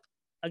Oklahoma,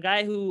 a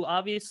guy who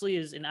obviously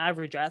is an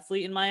average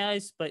athlete in my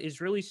eyes, but is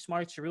really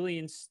smart, really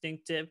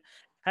instinctive,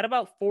 had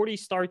about 40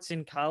 starts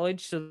in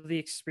college. So the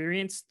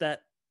experience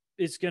that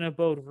is going to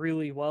bode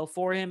really well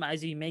for him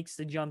as he makes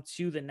the jump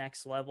to the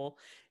next level.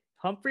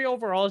 Humphrey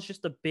overall is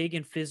just a big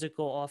and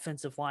physical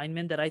offensive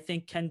lineman that I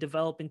think can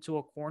develop into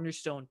a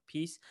cornerstone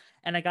piece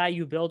and a guy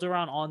you build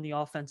around on the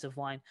offensive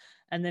line.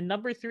 And then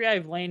number 3, I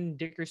have Landon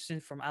Dickerson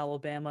from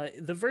Alabama.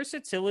 The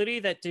versatility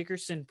that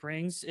Dickerson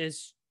brings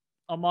is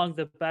among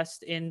the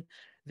best in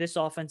this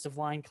offensive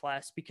line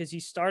class because he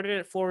started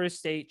at Florida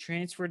State,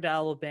 transferred to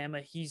Alabama.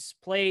 He's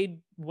played,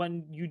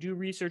 when you do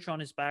research on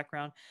his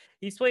background,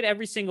 he's played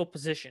every single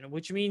position,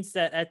 which means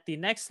that at the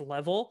next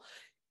level,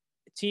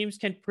 teams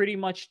can pretty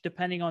much,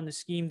 depending on the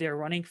scheme they're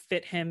running,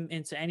 fit him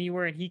into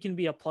anywhere, and he can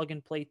be a plug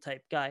and play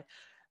type guy.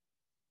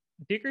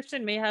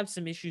 Dickerson may have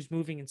some issues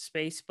moving in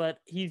space, but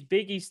he's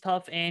big, he's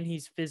tough, and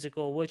he's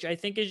physical, which I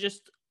think is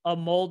just a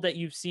mold that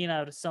you've seen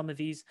out of some of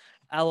these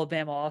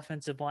Alabama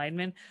offensive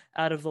linemen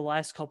out of the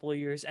last couple of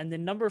years. And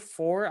then number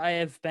 4, I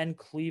have Ben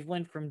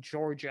Cleveland from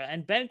Georgia.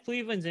 And Ben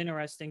Cleveland's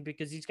interesting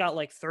because he's got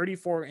like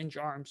 34-inch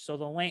arms. So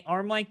the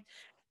arm length,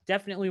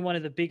 definitely one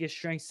of the biggest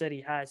strengths that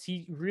he has.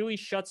 He really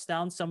shuts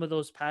down some of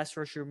those pass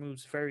rusher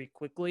moves very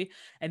quickly.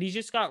 And he's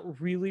just got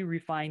really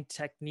refined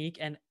technique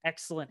and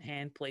excellent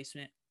hand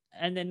placement.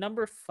 And then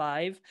number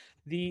 5,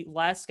 the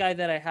last guy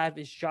that I have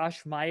is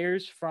Josh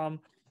Myers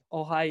from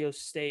Ohio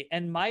State.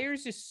 And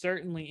Myers is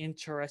certainly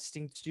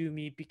interesting to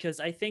me because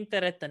I think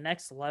that at the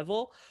next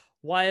level,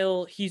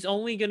 while he's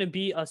only going to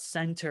be a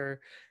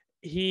center,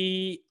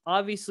 he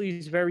obviously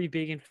is very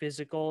big and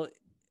physical.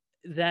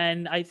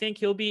 Then I think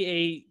he'll be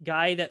a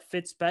guy that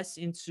fits best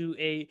into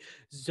a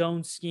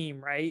zone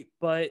scheme, right?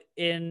 But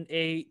in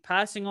a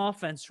passing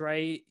offense,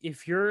 right,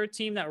 if you're a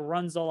team that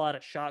runs a lot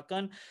of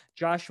shotgun,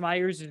 Josh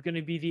Myers is going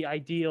to be the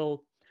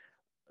ideal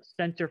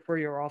center for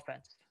your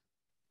offense.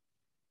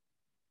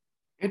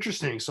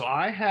 Interesting. So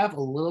I have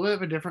a little bit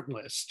of a different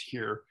list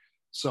here.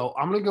 So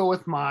I'm going to go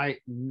with my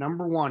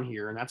number 1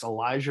 here, and that's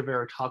Elijah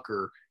Vera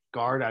Tucker,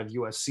 guard out of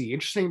USC.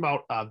 Interesting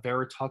about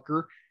Vera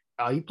Tucker.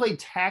 He played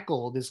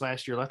tackle this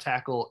last year, left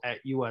tackle at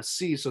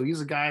USC. So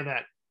he's a guy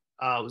that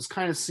was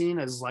kind of seen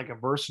as like a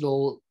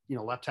versatile,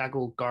 left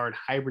tackle guard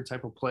hybrid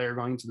type of player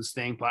going into this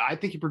thing. But I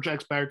think he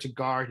projects better to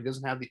guard. He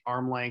doesn't have the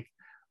arm length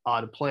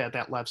to play at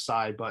that left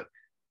side. But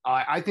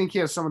I think he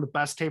has some of the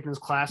best tape in his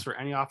class for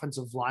any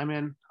offensive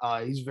lineman.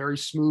 He's very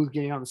smooth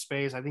getting on the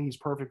space. I think he's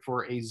perfect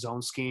for a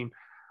zone scheme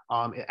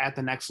at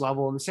the next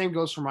level. And the same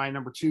goes for my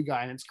number 2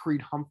 guy, and it's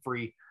Creed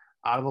Humphrey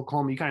out of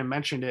Oklahoma. You kind of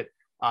mentioned it.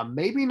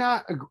 Maybe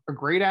not a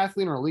great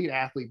athlete or elite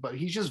athlete, but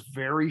he's just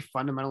very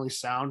fundamentally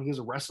sound. He has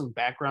a wrestling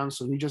background,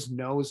 so he just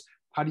knows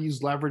how to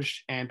use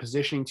leverage and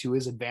positioning to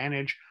his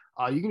advantage.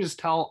 You can just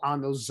tell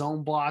on those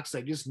zone blocks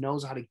that he just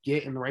knows how to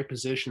get in the right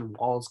position and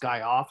wall his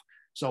guy off.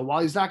 So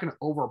while he's not going to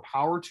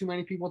overpower too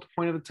many people at the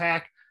point of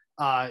attack,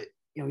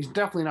 he's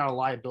definitely not a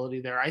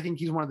liability there. I think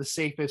he's one of the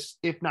safest,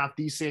 if not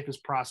the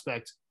safest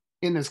prospect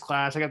in this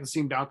class. I got to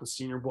see him down at the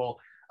Senior Bowl.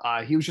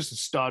 He was just a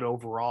stud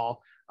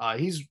overall.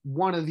 He's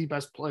one of the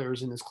best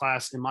players in this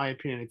class, in my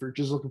opinion. If you're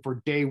just looking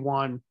for day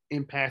one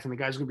impact and the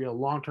guy's going to be a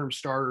long-term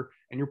starter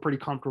and you're pretty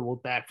comfortable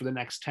with that for the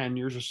next 10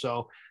 years or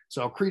so.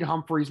 So Creed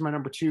Humphrey's my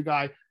number 2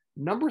 guy.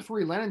 Number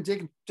 3,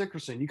 Landon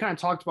Dickerson. You kind of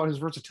talked about his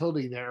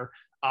versatility there.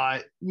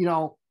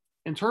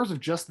 In terms of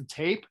just the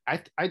tape,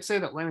 I'd say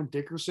that Landon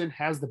Dickerson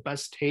has the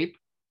best tape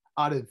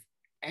out of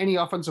any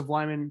offensive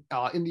lineman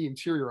in the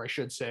interior, I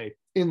should say,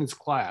 in this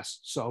class.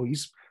 So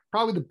he's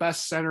probably the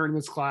best center in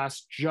this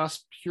class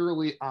just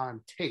purely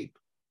on tape.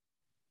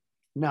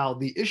 Now,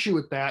 the issue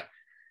with that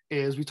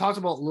is we talked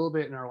about a little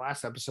bit in our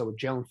last episode with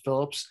Jalen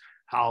Phillips,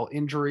 how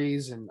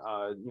injuries and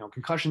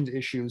concussion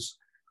issues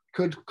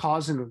could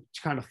cause him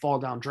to kind of fall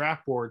down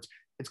draft boards.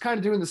 It's kind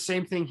of doing the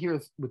same thing here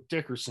with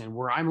Dickerson,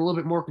 where I'm a little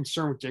bit more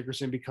concerned with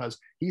Dickerson because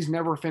he's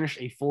never finished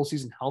a full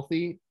season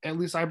healthy, at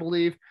least I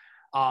believe.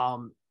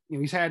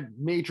 He's had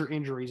major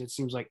injuries, it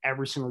seems like,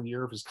 every single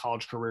year of his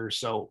college career.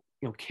 So,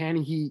 can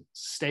he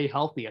stay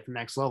healthy at the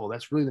next level?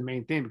 That's really the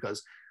main thing,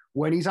 because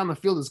when he's on the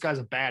field, this guy's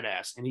a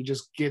badass and he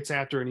just gets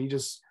after and he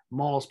just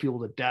mauls people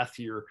to death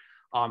here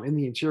in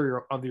the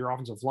interior of your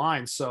offensive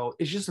line. So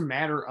it's just a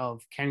matter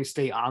of, can he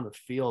stay on the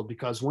field?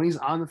 Because when he's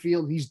on the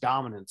field, he's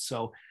dominant.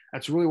 So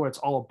that's really what it's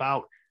all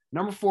about.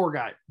 Number 4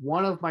 guy,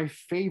 one of my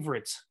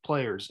favorite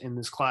players in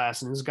this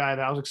class, and this guy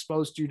that I was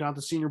exposed to down at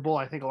the Senior Bowl.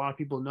 I think a lot of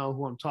people know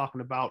who I'm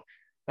talking about.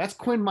 That's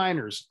Quinn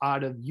Miners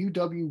out of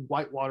UW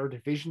Whitewater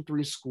Division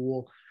III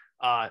school.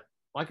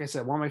 Like I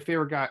said, one of my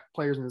favorite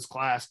players in this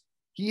class.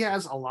 He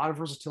has a lot of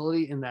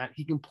versatility in that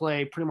he can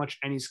play pretty much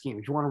any scheme.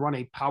 If you want to run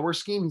a power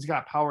scheme, he's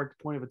got power at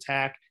the point of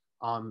attack.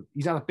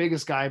 He's not the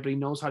biggest guy, but he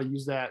knows how to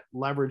use that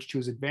leverage to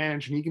his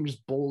advantage, and he can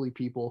just bully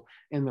people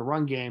in the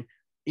run game.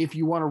 If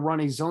you want to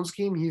run a zone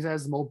scheme, he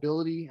has the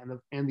mobility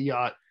and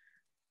the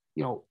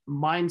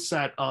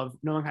mindset of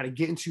knowing how to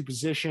get into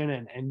position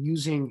and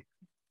using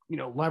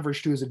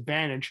leverage to his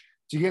advantage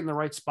to get in the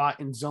right spot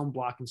in zone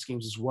blocking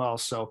schemes as well.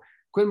 So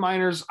Quinn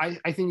Miners, I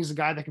think he's a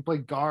guy that can play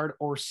guard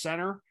or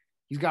center.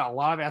 He's got a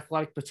lot of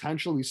athletic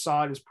potential. We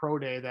saw at his pro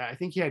day that I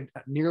think he had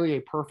nearly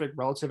a perfect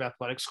relative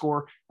athletic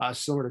score,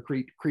 similar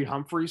to Creed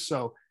Humphrey.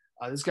 So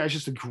this guy's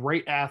just a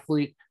great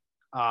athlete,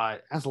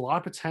 has a lot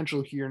of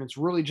potential here. And it's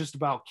really just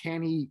about,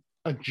 can he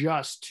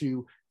adjust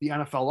to the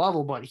NFL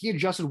level? But he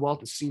adjusted well at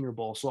the Senior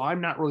Bowl. So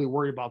I'm not really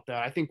worried about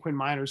that. I think Quinn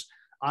Miners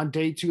on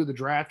day 2 of the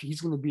draft, he's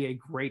going to be a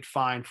great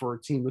find for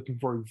a team looking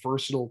for a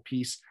versatile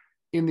piece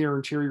in their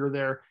interior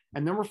there.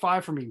 And number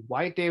 5 for me,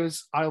 Wyatt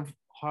Davis out of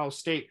Ohio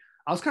State.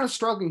 I was kind of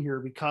struggling here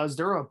because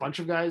there are a bunch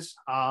of guys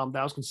that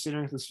I was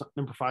considering at this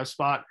number 5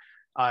 spot.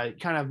 I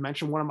kind of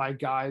mentioned one of my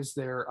guys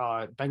there,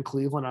 Ben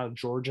Cleveland out of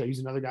Georgia. He's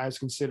another guy I was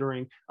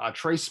considering.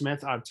 Trey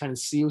Smith out of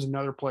Tennessee was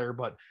another player.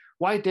 But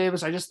Wyatt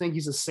Davis, I just think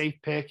he's a safe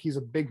pick. He's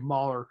a big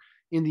mauler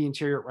in the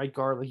interior at right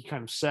guard, like he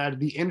kind of said.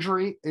 The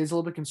injury is a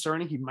little bit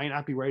concerning. He might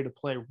not be ready to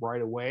play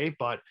right away.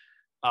 But,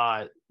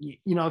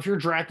 if you're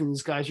drafting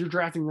these guys, you're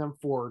drafting them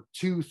for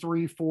 2,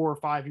 3, 4,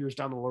 5 years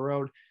down the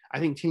road. I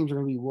think teams are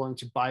going to be willing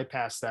to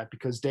bypass that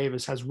because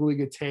Davis has really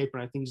good tape,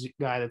 and I think he's a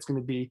guy that's going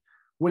to be,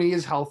 when he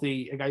is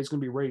healthy, a guy who's going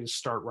to be ready to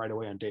start right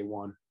away on day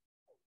 1.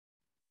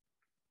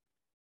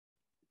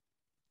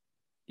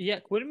 Yeah,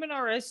 Quinn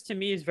Miners to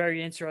me is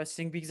very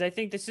interesting because I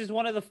think this is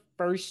one of the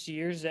first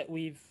years that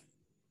we've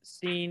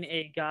seen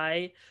a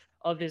guy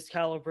of his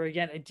caliber,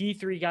 again, a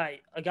D3 guy,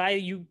 a guy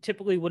you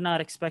typically would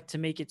not expect to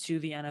make it to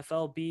the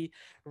NFL, be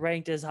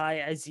ranked as high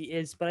as he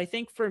is. But I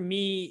think for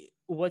me,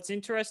 what's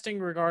interesting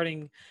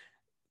regarding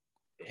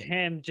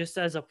him just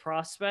as a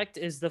prospect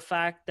is the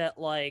fact that,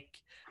 all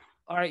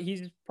right,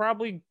 he's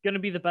probably going to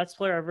be the best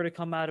player ever to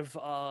come out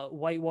of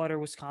Whitewater,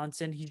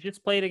 Wisconsin. He's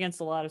just played against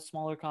a lot of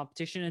smaller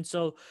competition. And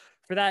so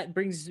for that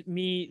brings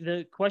me,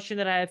 the question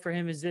that I had for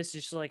him is this,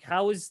 is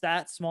how is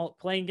that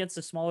playing against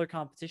a smaller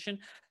competition?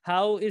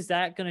 How is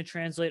that going to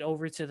translate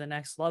over to the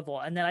next level?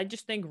 And then I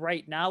just think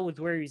right now with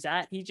where he's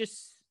at, he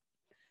just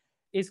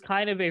is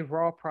kind of a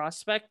raw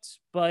prospect,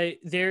 but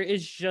there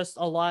is just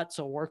a lot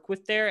to work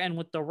with there. And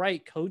with the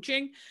right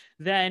coaching,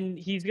 then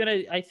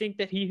I think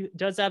that he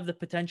does have the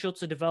potential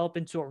to develop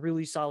into a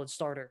really solid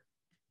starter.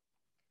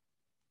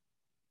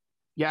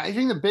 Yeah, I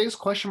think the biggest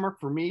question mark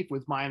for me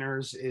with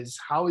Miners is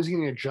how is he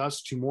going to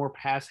adjust to more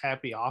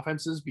pass-happy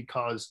offenses,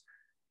 because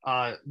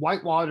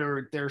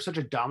Whitewater, they're such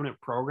a dominant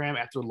program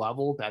at their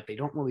level that they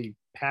don't really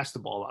pass the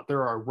ball out.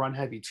 They're a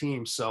run-heavy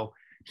team, so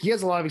he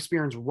has a lot of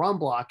experience run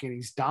blocking.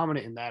 He's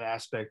dominant in that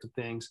aspect of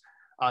things.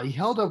 He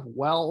held up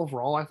well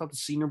overall, I thought, the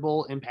Senior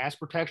Bowl in pass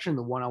protection,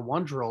 the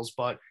one-on-one drills,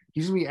 but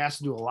he's going to be asked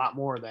to do a lot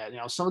more of that.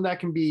 Some of that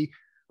can be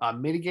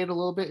mitigated a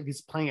little bit if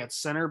he's playing at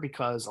center,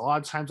 because a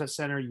lot of times at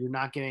center, you're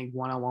not getting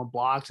one-on-one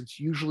blocks. It's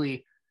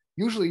usually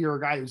you're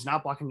a guy who's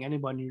not blocking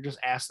anybody, and you're just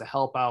asked to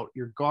help out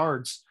your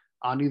guards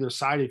on either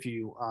side of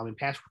you in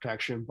pass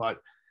protection. But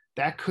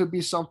that could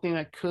be something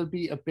that could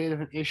be a bit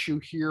of an issue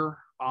here.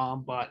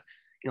 But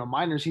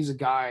Miners, he's a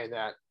guy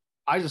that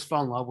I just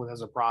fell in love with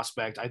as a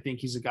prospect. I think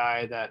he's a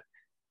guy that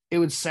it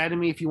would sadden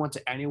me if he went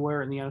to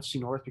anywhere in the NFC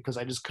North because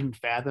I just couldn't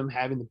fathom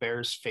having the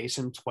Bears face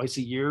him twice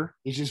a year.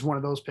 He's just one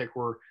of those picks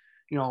where,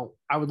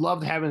 I would love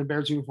to have him in the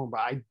Bears uniform,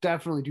 but I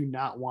definitely do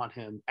not want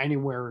him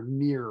anywhere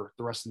near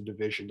the rest of the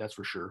division. That's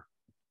for sure.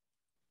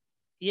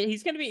 Yeah,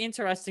 he's going to be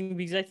interesting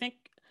because I think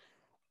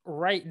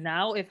right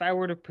now, if I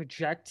were to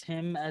project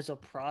him as a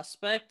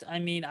prospect, I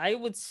mean, I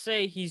would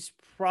say he's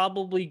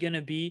probably going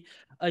to be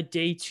a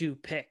day 2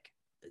 pick.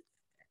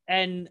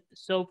 And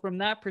so from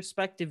that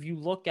perspective, you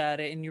look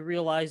at it and you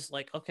realize,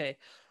 like, okay,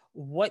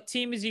 what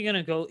team is he going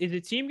to go? Is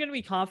the team going to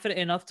be confident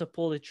enough to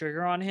pull the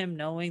trigger on him,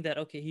 knowing that,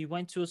 okay, he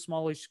went to a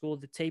smaller school,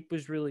 the tape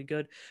was really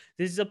good.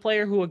 This is a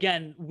player who,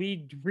 again,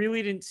 we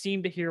really didn't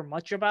seem to hear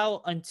much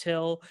about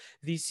until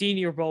the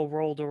Senior Bowl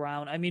rolled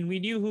around. I mean, we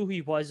knew who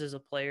he was as a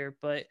player,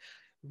 but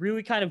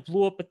really kind of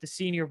blew up at the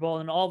Senior Bowl.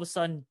 And all of a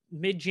sudden,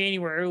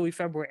 mid-January, early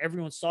February,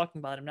 everyone's talking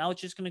about him. Now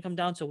it's just going to come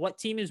down to what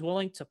team is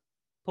willing to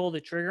pull the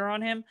trigger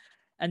on him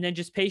and then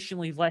just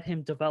patiently let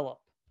him develop.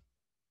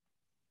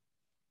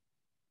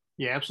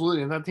 Yeah,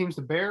 absolutely. And that team's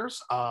the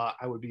Bears. I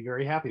would be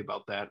very happy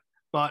about that.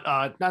 But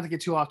not to get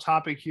too off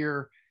topic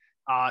here,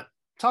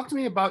 talk to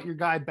me about your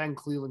guy, Ben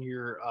Cleveland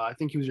here. I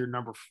think he was your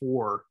number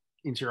 4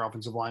 interior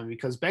offensive lineman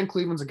because Ben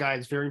Cleveland's a guy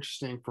that's very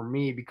interesting for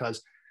me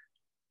because,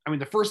 I mean,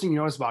 the first thing you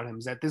notice about him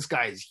is that this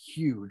guy is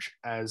huge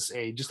as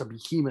just a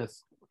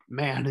behemoth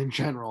man in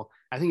general.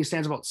 I think he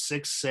stands about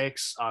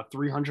 6'6",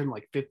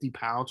 350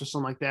 pounds or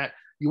something like that.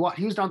 He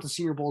was down to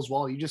Senior Bowl as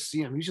well. You just see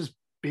him. He's just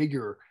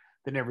bigger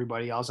than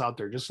everybody else out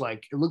there. Just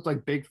like it looked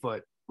like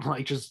Bigfoot,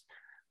 like just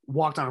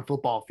walked on a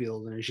football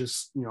field and is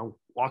just,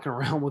 walking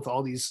around with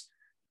all these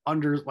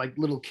like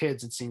little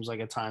kids. It seems like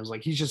at times,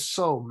 like he's just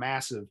so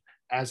massive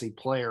as a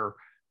player.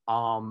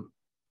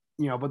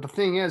 But the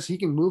thing is he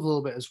can move a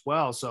little bit as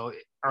well. So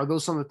are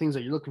those some of the things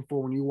that you're looking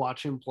for when you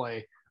watch him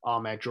play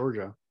at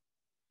Georgia?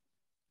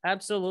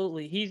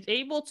 Absolutely. He's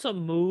able to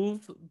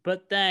move,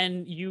 but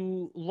then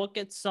you look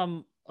at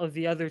some of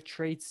the other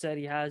traits that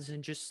he has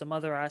and just some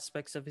other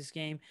aspects of his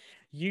game.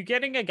 You're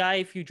getting a guy,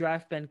 if you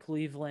draft Ben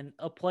Cleveland,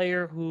 a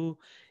player who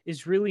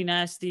is really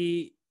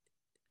nasty,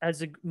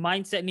 has a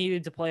mindset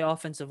needed to play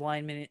offensive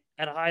lineman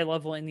at a high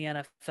level in the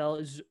NFL,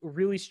 is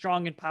really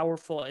strong and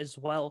powerful as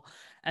well.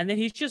 And then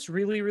he's just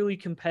really, really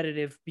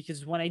competitive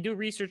because when I do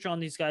research on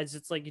these guys,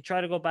 it's like you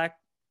try to go back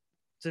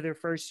to their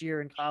first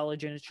year in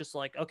college and it's just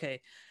like,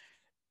 okay,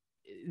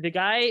 the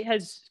guy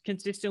has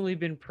consistently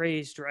been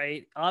praised,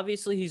 right?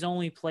 Obviously, he's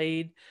only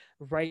played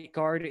right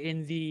guard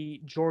in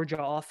the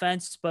Georgia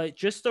offense, but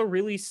just a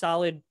really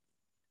solid,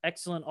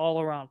 excellent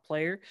all-around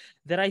player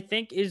that I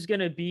think is going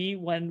to be,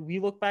 when we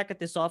look back at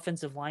this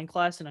offensive line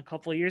class in a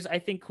couple of years, I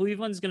think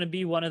Cleveland's going to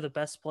be one of the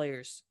best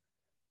players.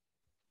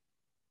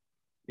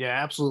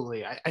 Yeah,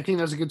 absolutely. I think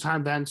that's a good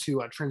time then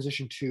to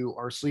transition to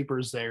our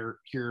sleepers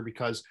here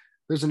because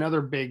there's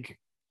another big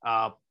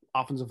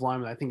offensive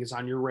lineman I think is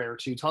on your radar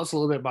too. Tell us a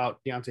little bit about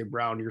Deonte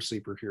Brown, your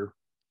sleeper here.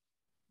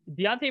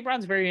 Deonte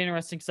Brown's very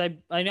interesting because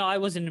I know I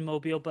wasn't in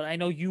Mobile, but I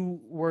know you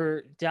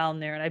were down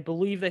there, and I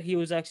believe that he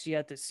was actually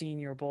at the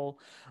Senior Bowl.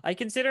 I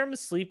consider him a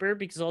sleeper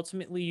because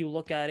ultimately you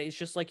look at it, it's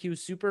just like he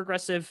was super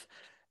aggressive,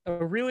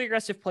 a really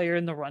aggressive player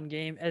in the run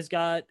game, has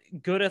got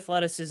good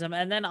athleticism,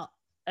 and then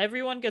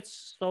everyone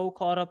gets so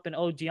caught up in,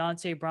 oh,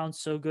 Deonte Brown's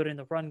so good in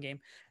the run game.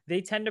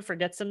 They tend to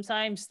forget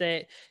sometimes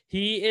that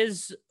he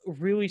is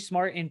really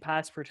smart in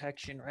pass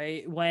protection,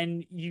 right?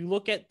 When you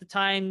look at the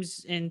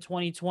times in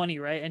 2020,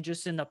 right, and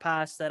just in the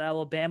past that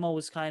Alabama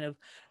was kind of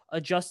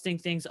adjusting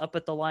things up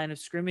at the line of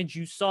scrimmage,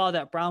 you saw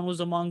that Brown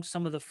was among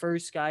some of the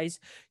first guys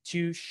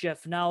to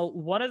shift. Now,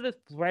 one of the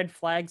red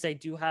flags I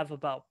do have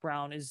about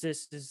Brown is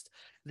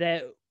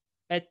that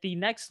at the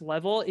next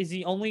level, is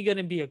he only going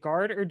to be a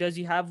guard or does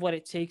he have what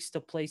it takes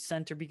to play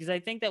center? Because I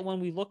think that when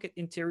we look at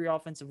interior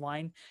offensive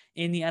line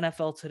in the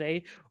NFL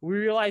today, we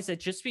realize that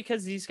just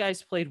because these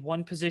guys played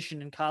one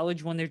position in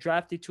college, when they're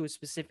drafted to a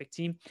specific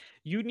team,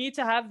 you need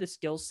to have the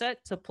skill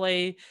set to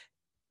play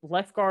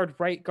left guard,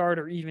 right guard,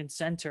 or even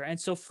center. And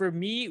so for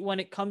me, when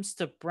it comes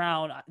to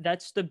Brown,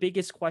 that's the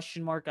biggest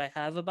question mark I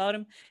have about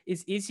him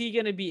is he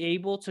going to be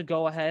able to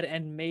go ahead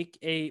and make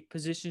a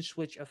position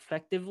switch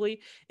effectively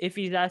if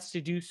he's asked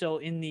to do so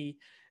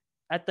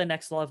at the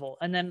next level?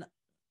 And then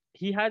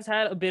he has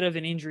had a bit of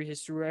an injury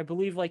history. I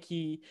believe like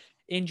he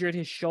injured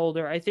his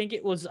shoulder. I think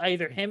it was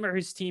either him or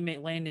his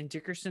teammate Landon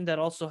Dickerson that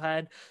also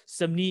had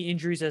some knee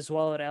injuries as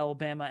well at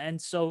Alabama.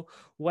 And so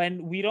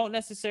when we don't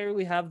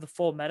necessarily have the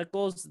full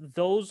medicals,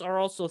 those are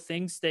also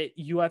things that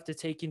you have to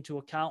take into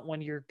account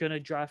when you're going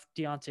to draft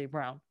Deonte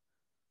Brown.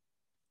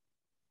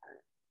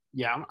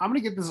 Yeah, I'm going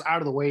to get this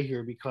out of the way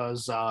here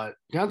because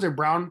Deonte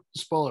Brown,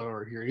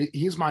 spoiler here,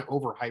 he's my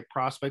overhyped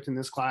prospect in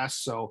this class.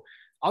 So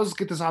I'll just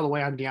get this out of the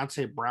way on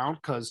Deonte Brown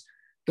because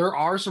there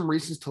are some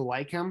reasons to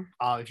like him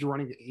if you're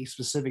running a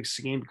specific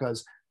scheme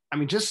because, I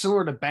mean, just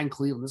similar to Ben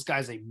Cleveland, this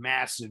guy's a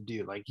massive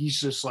dude. Like, he's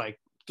just like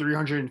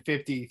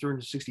 350,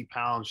 360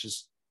 pounds,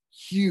 just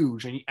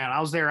huge. And I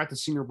was there at the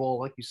Senior Bowl,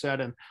 like you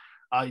said, and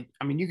I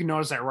mean, you can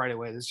notice that right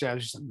away. This guy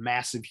is just a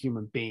massive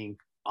human being.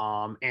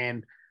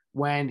 And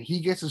when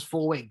he gets his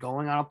full weight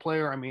going on a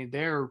player, I mean,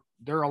 they're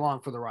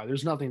along for the ride.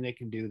 There's nothing they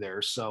can do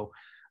there. So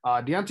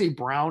Deonte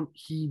Brown,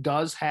 he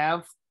does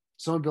have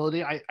some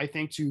ability, I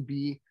think, to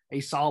be a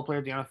solid player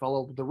at the NFL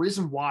level. The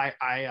reason why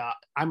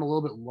I'm a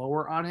little bit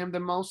lower on him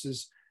than most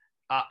is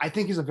I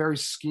think he's a very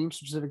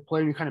scheme-specific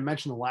player. You kind of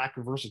mentioned the lack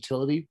of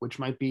versatility, which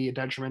might be a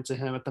detriment to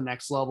him at the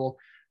next level.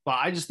 But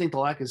I just think the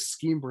lack of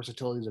scheme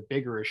versatility is a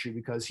bigger issue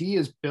because he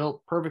is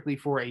built perfectly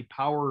for a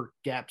power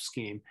gap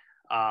scheme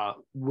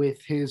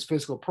with his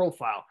physical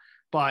profile.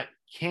 But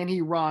can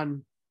he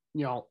run,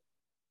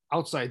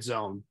 outside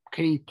zone?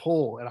 Can he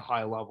pull at a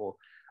high level?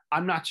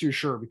 I'm not too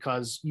sure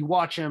because you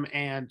watch him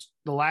and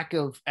the lack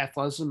of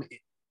athleticism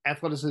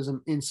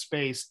in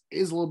space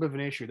is a little bit of an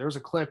issue. There was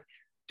a clip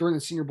during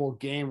the Senior Bowl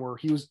game where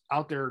he was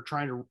out there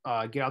trying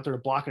to get out there to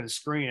block at a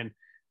screen, and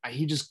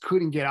he just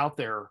couldn't get out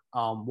there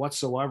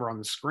whatsoever on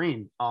the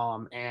screen.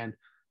 And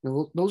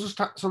those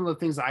are some of the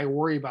things that I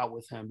worry about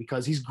with him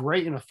because he's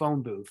great in a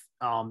phone booth.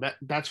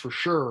 That's for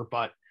sure.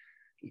 But,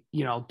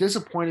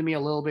 disappointed me a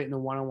little bit in the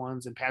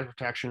one-on-ones and pass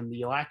protection.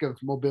 The lack of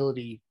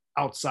mobility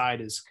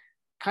outside is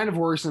kind of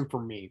worrisome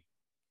for me.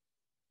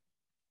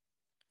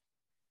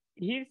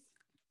 He's,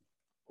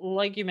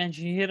 like you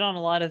mentioned, you hit on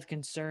a lot of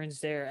concerns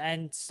there.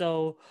 And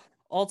so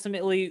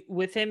ultimately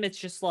with him, it's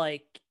just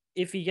like,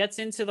 if he gets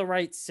into the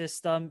right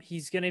system,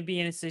 he's going to be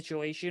in a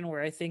situation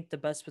where I think the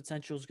best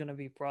potential is going to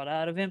be brought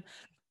out of him.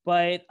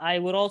 But I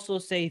would also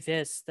say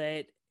this,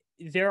 that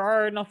there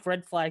are enough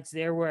red flags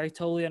there where I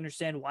totally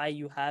understand why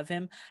you have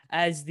him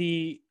as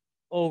the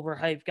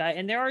overhyped guy.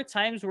 And there are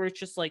times where it's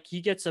just like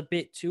he gets a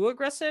bit too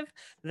aggressive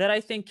that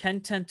I think can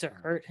tend to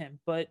hurt him.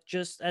 But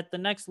just at the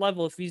next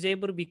level, if he's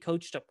able to be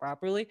coached up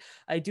properly,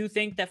 I do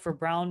think that for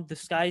Brown, the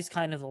sky's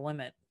kind of the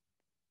limit.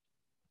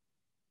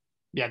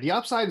 Yeah, the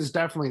upside is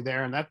definitely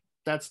there, and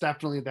that's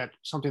definitely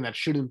something that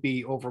shouldn't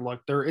be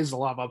overlooked. There is a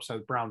lot of upside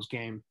with Brown's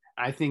game.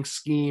 I think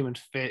scheme and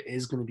fit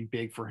is going to be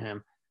big for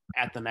him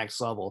at the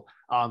next level.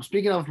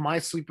 Speaking of my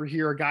sleeper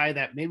here, a guy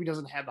that maybe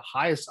doesn't have the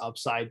highest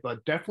upside,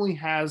 but definitely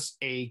has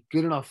a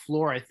good enough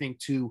floor, I think,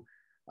 to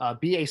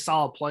be a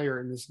solid player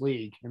in this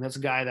league. And that's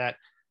a guy that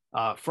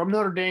from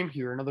Notre Dame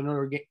here,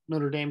 another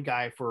Notre Dame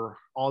guy for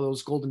all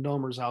those Golden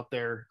Domers out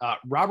there,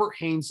 Robert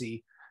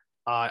Hainsey,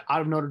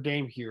 out of Notre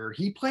Dame here.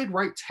 He played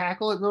right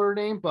tackle at Notre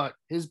Dame, but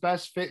his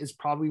best fit is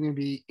probably going to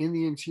be in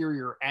the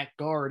interior at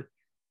guard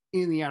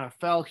in the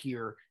NFL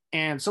here.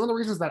 And some of the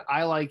reasons that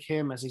I like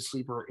him as a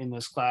sleeper in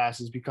this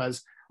class is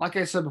because, like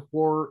I said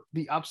before,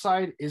 the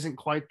upside isn't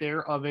quite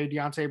there of a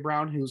Deonte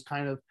Brown, who's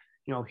kind of,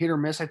 hit or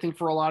miss, I think,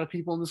 for a lot of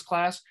people in this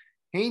class.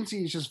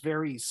 Hainsey is just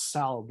very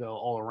solid, though,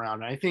 all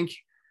around. And I think,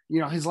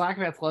 his lack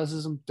of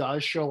athleticism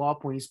does show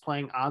up when he's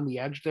playing on the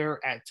edge there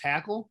at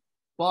tackle.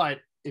 But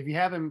if you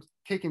have him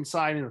kick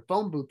inside in a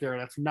phone booth there,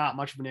 that's not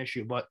much of an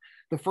issue. But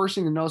the first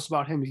thing to notice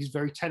about him is he's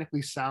very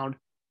technically sound.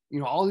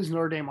 All these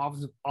Notre Dame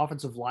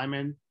offensive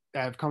linemen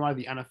that have come out of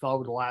the NFL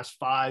over the last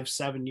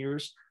 5-7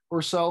 years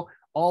or so,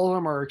 all of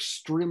them are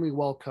extremely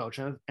well coached.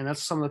 And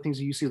that's some of the things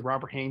that you see with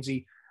Robert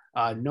Hainsey.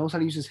 Knows how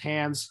to use his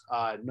hands,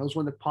 knows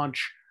when to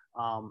punch,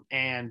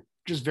 and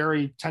just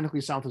very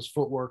technically sound with his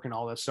footwork and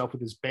all that stuff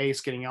with his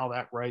base, getting all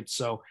that right.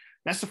 So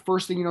that's the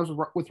first thing he knows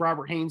with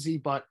Robert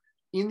Hainsey. But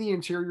in the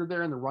interior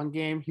there in the run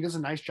game, he does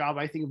a nice job,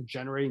 I think, of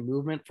generating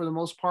movement for the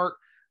most part.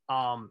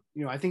 I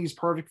think he's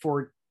perfect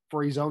for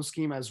his own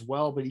scheme as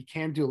well, but he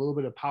can do a little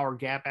bit of power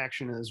gap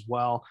action as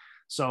well.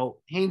 So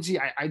Hainsey,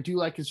 I do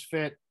like his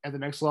fit at the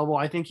next level.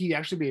 I think he'd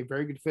actually be a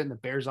very good fit in the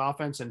Bears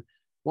offense. And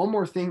one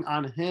more thing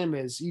on him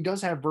is he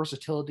does have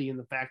versatility in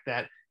the fact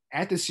that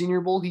at the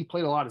Senior Bowl, he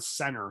played a lot of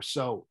center.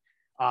 So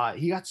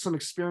he got some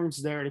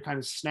experience there to kind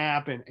of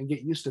snap and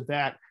get used to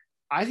that.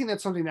 I think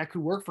that's something that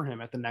could work for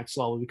him at the next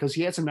level because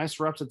he had some nice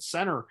reps at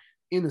center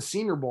in the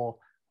Senior Bowl.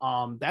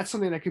 That's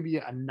something that could be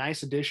a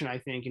nice addition, I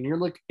think.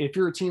 And if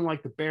you're a team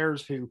like the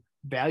Bears who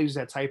values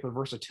that type of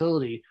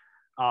versatility,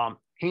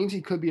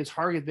 Hainsey could be a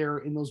target there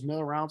in those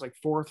middle rounds, like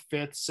 4th,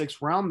 5th,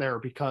 6th round there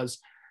because,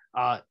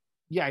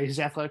 his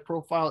athletic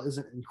profile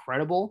isn't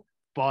incredible,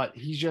 but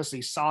he's just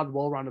a solid,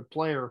 well-rounded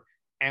player.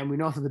 And we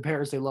know that the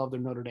Bears, they love their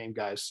Notre Dame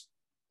guys.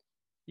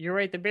 You're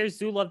right. The Bears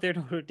do love their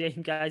Notre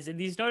Dame guys. And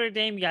these Notre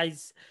Dame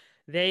guys,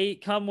 they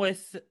come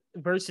with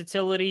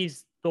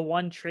versatilities, the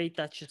one trait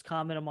that's just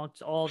common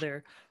amongst all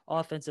their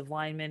offensive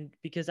linemen,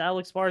 because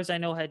Alex Bars, I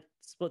know, had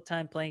split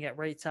time playing at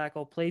right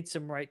tackle, played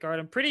some right guard.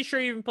 I'm pretty sure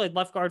he even played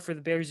left guard for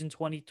the Bears in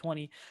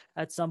 2020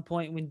 at some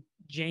point when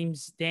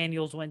James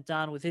Daniels went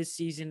down with his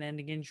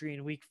season-ending injury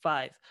in week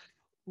 5.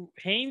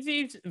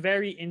 Hainsey's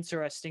very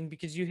interesting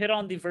because you hit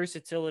on the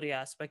versatility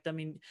aspect. I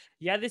mean,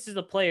 yeah, this is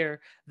a player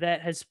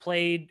that has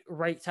played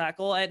right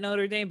tackle at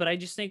Notre Dame, but I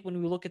just think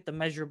when we look at the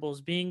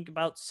measurables, being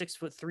about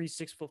 6'3",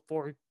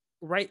 6'4",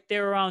 right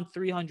there around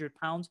 300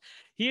 pounds,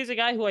 he is a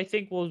guy who I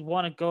think will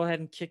want to go ahead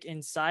and kick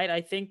inside.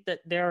 I think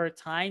that there are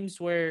times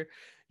where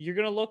you're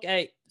going to look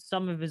at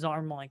some of his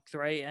arm length,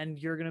 right? And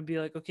you're going to be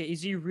like, okay,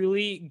 is he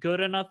really good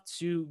enough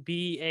to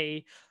be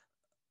a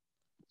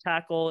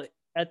tackle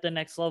at the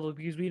next level,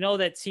 because we know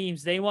that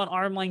teams, they want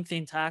arm length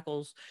in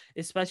tackles,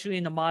 especially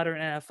in the modern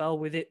NFL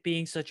with it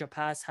being such a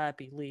pass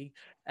happy league.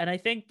 And I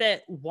think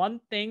that one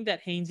thing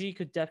that Hainsey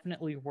could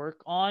definitely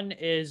work on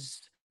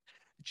is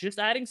just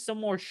adding some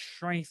more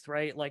strength,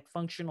 right? Like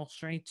functional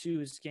strength to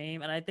his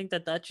game. And I think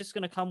that that's just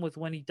going to come with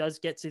when he does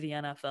get to the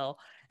NFL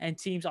and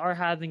teams are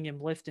having him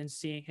lift and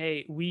seeing,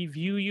 hey, we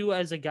view you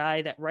as a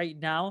guy that right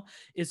now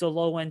is a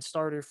low end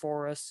starter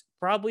for us,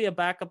 probably a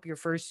backup your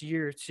first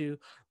year or two.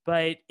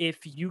 But if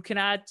you can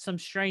add some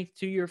strength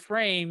to your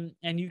frame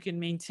and you can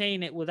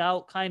maintain it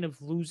without kind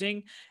of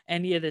losing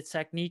any of the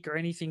technique or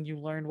anything you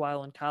learned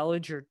while in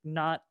college, or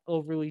not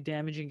overly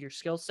damaging your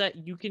skill set,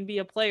 you can be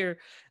a player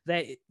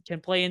that can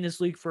play in this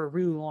league for a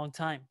really long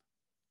time.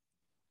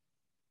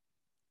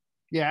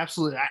 Yeah,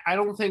 absolutely. I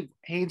don't think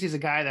Hainsey's a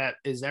guy that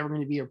is ever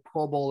going to be a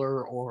Pro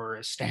Bowler or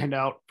a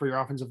standout for your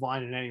offensive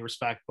line in any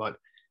respect, but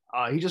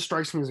he just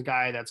strikes me as a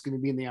guy that's going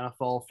to be in the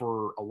NFL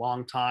for a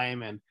long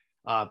time and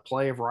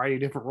play a variety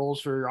of different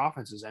roles for your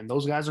offenses. And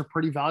those guys are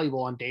pretty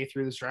valuable on day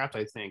 3 of this draft,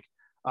 I think.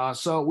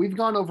 So we've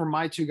gone over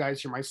my 2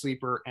 guys here, my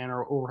sleeper and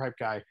our overhyped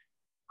guy.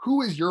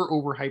 Who is your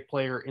overhyped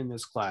player in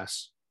this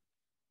class?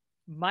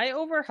 My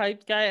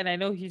overhyped guy, and I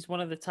know he's one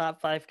of the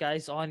top 5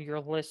 guys on your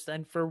list,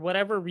 and for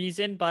whatever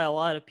reason, by a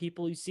lot of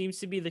people, he seems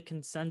to be the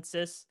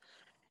consensus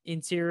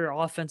interior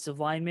offensive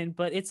lineman,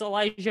 but it's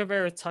Alijah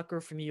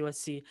Vera-Tucker from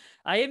USC.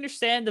 I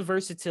understand the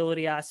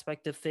versatility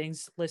aspect of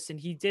things. Listen,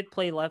 he did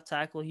play left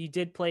tackle. He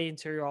did play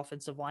interior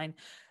offensive line.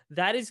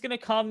 That is going to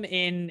come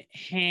in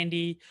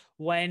handy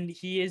when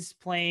he is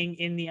playing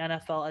in the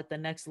NFL at the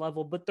next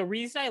level. But the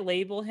reason I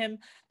label him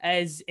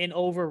as an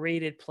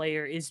overrated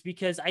player is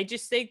because I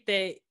just think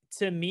that,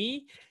 to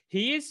me,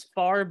 he is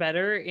far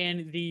better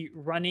in the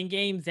running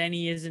game than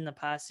he is in the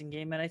passing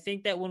game. And I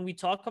think that when we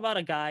talk about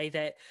a guy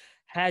that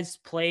has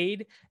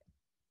played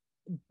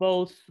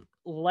both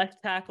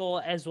left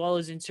tackle as well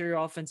as interior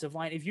offensive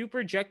line, if you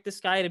project this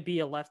guy to be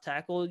a left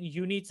tackle,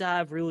 you need to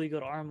have really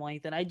good arm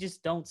length. And I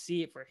just don't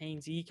see it for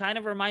Hainsey. He kind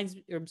of reminds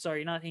me, I'm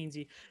sorry, not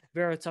Hainsey,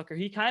 Vera-Tucker.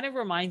 He kind of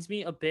reminds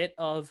me a bit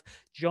of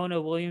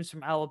Jonah Williams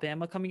from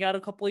Alabama coming out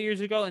a couple of years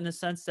ago, in the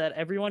sense that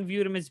everyone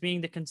viewed him as being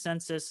the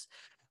consensus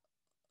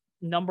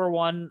number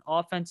 1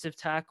 offensive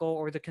tackle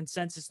or the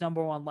consensus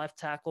number 1 left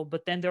tackle.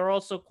 But then there are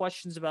also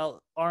questions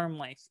about arm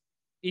length.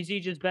 Is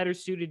he just better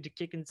suited to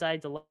kick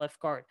inside the left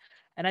guard?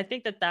 And I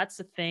think that that's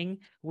the thing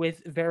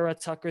with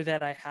Vera-Tucker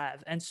that I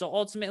have. And so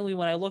ultimately,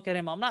 when I look at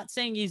him, I'm not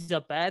saying he's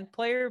a bad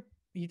player.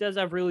 He does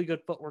have really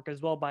good footwork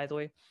as well, by the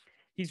way.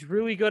 He's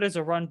really good as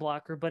a run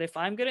blocker. But if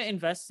I'm going to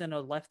invest in a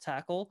left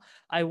tackle,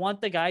 I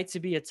want the guy to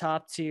be a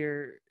top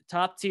tier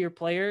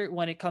player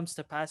when it comes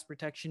to pass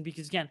protection,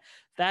 because again,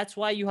 that's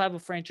why you have a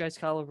franchise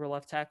caliber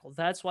left tackle.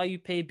 That's why you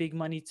pay big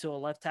money to a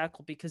left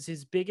tackle, because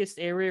his biggest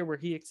area where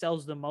he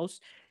excels the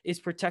most is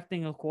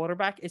protecting a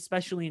quarterback,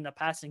 especially in the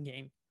passing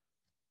game.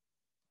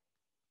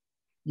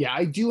 Yeah,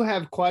 I do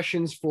have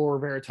questions for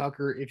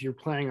Vera-Tucker if you're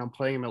planning on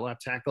playing him at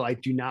left tackle. I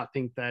do not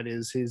think that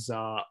is his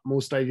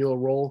most ideal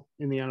role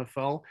in the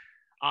NFL.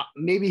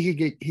 Maybe he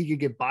could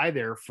get by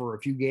there for a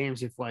few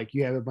games if, like,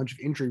 you have a bunch of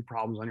injury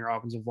problems on your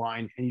offensive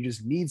line and you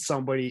just need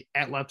somebody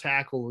at left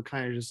tackle to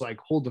kind of just like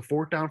hold the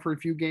fort down for a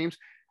few games.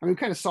 I mean, we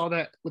kind of saw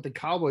that with the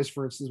Cowboys,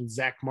 for instance, with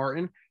Zach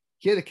Martin.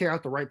 He had to carry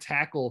out the right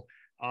tackle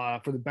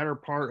for the better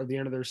part of the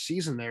end of their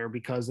season there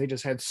because they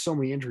just had so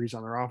many injuries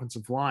on their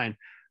offensive line.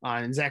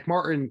 And Zach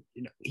Martin,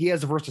 he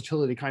has the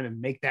versatility to kind of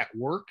make that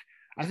work.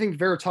 I think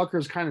Vera-Tucker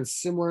is kind of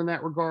similar in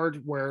that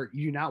regard, where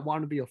you do not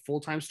want to be a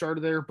full-time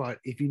starter there, but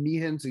if you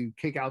need him to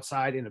kick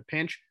outside in a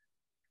pinch,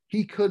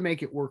 he could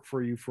make it work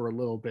for you for a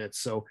little bit.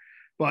 So,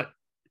 but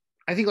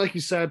I think, like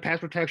you said, pass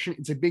protection,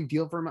 it's a big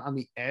deal for him on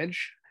the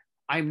edge.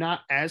 I'm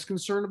not as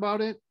concerned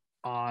about it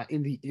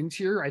in the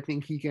interior. I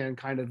think he can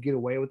kind of get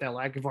away with that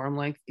lack of arm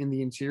length in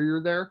the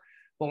interior there.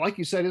 But like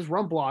you said, his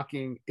run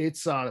blocking,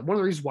 it's one of the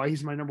reasons why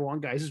he's my number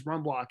 1 guy. His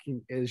run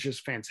blocking is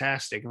just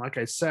fantastic. And like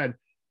I said,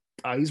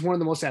 he's one of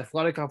the most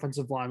athletic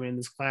offensive linemen in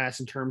this class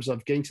in terms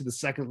of getting to the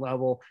second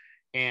level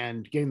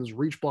and getting those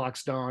reach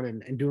blocks done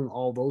and doing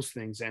all those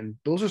things. And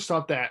those are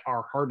stuff that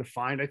are hard to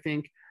find, I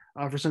think,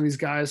 for some of these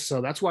guys.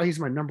 So that's why he's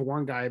my number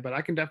 1 guy. But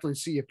I can definitely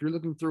see if you're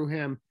looking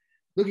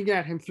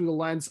at him through the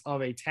lens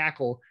of a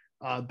tackle,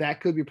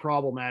 that could be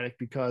problematic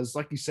because,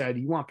 like you said,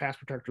 you want pass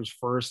protectors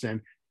first.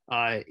 And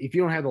if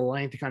you don't have the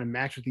length to kind of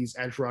match with these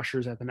edge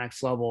rushers at the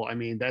next level, I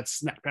mean,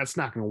 that's not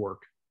going to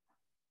work.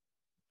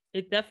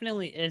 It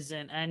definitely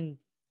isn't. And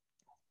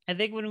I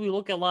think when we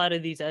look at a lot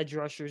of these edge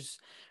rushers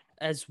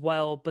as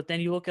well, but then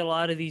you look at a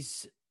lot of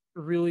these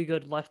really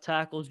good left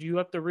tackles, you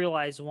have to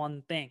realize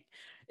one thing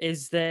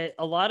is that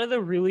a lot of the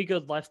really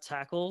good left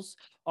tackles,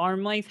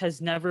 arm length has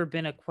never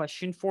been a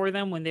question for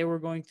them when they were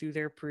going through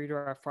their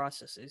pre-draft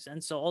processes.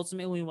 And so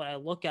ultimately when I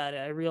look at it,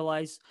 I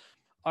realize,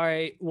 all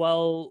right,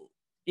 well,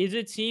 is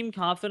a team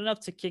confident enough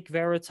to kick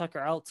Vera-Tucker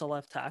out to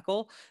left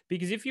tackle?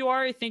 Because if you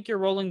are, I think you're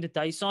rolling the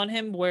dice on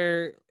him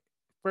where,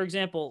 for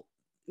example,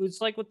 it's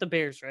like with the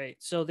Bears, right?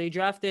 So they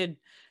drafted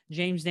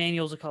James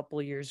Daniels a couple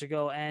of years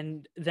ago,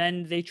 and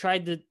then they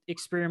tried to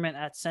experiment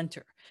at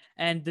center.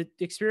 And the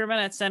experiment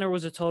at center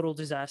was a total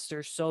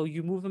disaster. So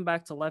you move him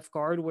back to left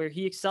guard, where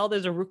he excelled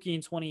as a rookie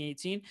in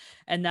 2018.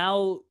 And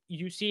now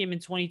you see him in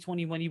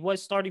 2020 when he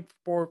was starting for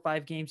 4 or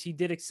 5 games. He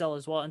did excel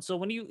as well. And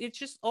so it's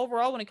just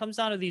overall, when it comes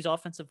down to these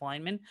offensive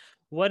linemen,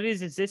 what it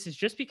is this is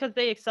just because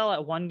they excel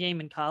at one game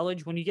in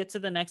college, when you get to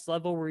the next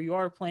level where you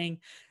are playing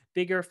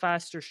bigger,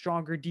 faster,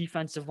 stronger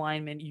defensive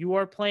linemen, you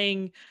are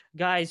playing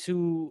guys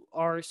who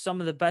are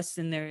some of the best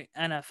in their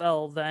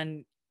NFL,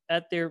 then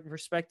at their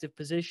respective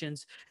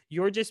positions,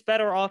 you're just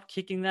better off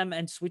kicking them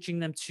and switching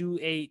them to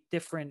a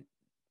different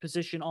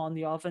position on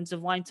the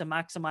offensive line to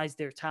maximize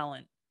their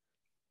talent.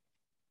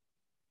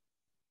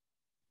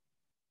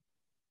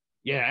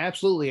 Yeah,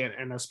 absolutely.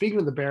 And speaking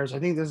of the Bears, I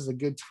think this is a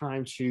good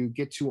time to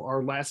get to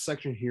our last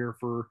section here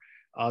for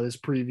this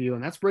preview,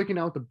 and that's breaking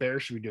out what the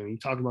Bears should be doing. You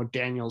talked about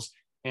Daniels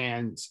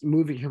and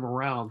moving him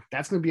around.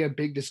 That's going to be a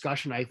big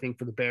discussion, I think,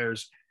 for the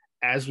Bears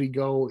as we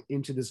go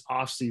into this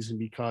offseason,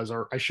 because,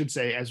 or I should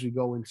say, as we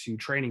go into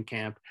training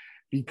camp,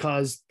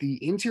 because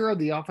the interior of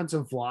the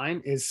offensive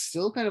line is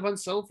still kind of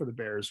unsettled for the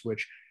Bears,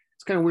 which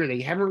it's kind of weird.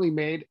 They haven't really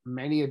made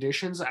many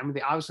additions. I mean,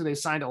 they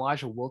signed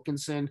Elijah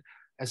Wilkinson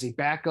as a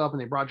backup,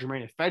 and they brought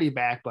Germain Ifedi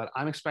back, but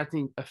I'm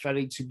expecting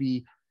Ifedi to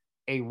be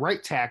a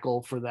right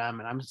tackle for them,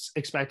 and I'm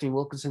expecting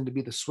Wilkinson to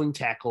be the swing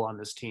tackle on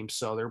this team,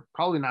 so they're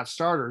probably not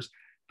starters.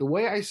 The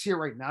way I see it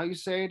right now,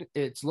 Usaid,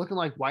 it's looking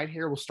like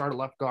Whitehair will start at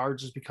left guard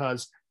just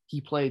because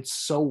he played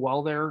so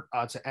well there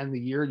to end the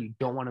year. You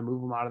don't want to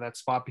move him out of that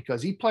spot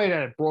because he played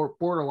at a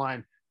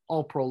borderline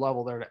all-pro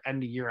level there to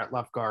end the year at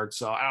left guard,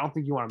 so I don't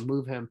think you want to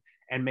move him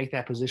and make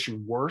that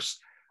position worse.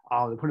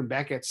 They put him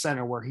back at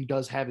center where he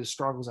does have his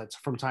struggles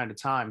from time to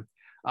time.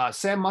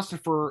 Sam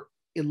Mustipher,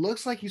 it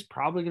looks like he's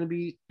probably going to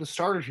be the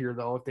starter here,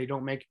 though, if they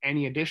don't make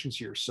any additions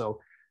here. So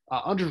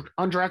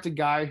undrafted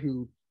guy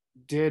who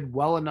did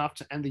well enough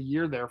to end the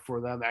year there for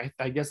them.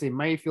 I guess they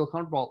may feel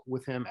comfortable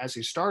with him as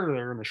a starter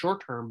there in the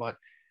short term, but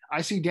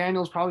I see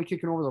Daniels probably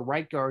kicking over the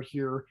right guard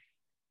here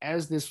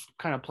as this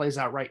kind of plays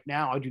out right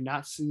now. I do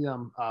not see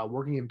them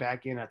working him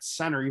back in at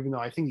center, even though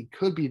I think he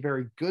could be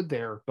very good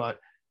there. But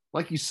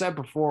like you said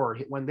before,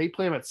 when they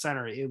play him at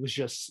center, it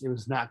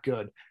was not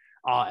good.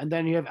 And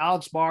then you have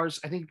Alex Bars.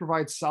 I think he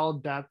provides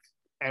solid depth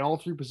at all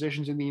 3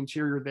 positions in the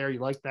interior there. You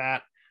like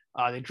that.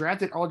 They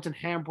drafted Arlington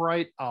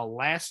Hambright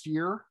last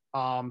year.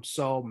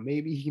 So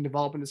maybe he can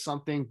develop into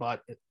something,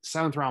 but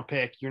 7th round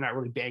pick, you're not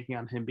really banking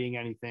on him being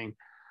anything.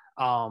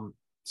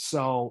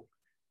 So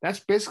that's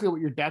basically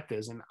what your depth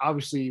is. And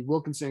obviously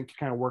Wilkinson can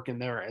kind of work in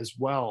there as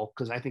well,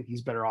 because I think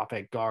he's better off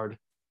at guard,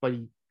 but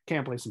he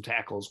can play some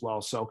tackle as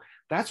well. So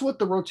that's what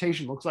the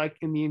rotation looks like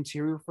in the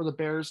interior for the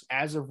Bears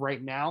as of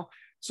right now.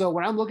 So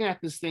when I'm looking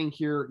at this thing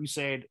here, you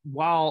said,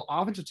 while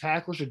offensive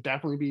tackle should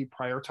definitely be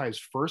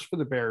prioritized first for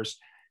the Bears,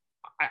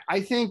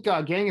 I think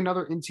getting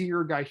another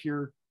interior guy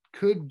here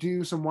could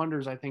do some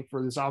wonders, I think,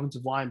 for this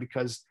offensive line,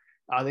 because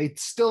they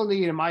still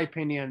need, in my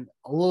opinion,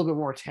 a little bit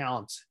more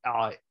talent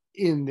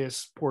in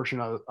this portion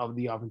of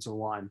the offensive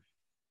line.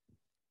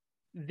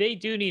 They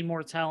do need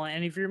more talent.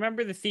 And if you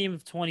remember the theme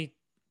of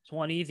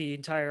 2020, the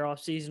entire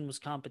offseason was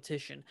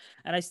competition.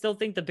 And I still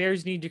think the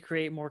Bears need to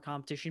create more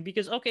competition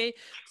because, okay,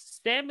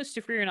 Sam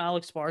Mustipher and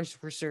Alex Bars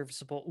were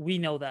serviceable. We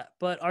know that.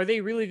 But are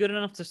they really good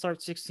enough to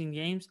start 16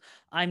 games?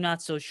 I'm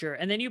not so sure.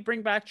 And then you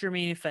bring back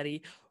Germain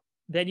Ifedi.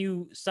 Then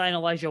you sign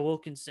Elijah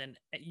Wilkinson.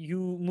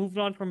 You moved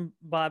on from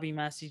Bobby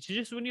Massey.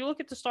 Just when you look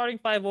at the starting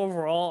 5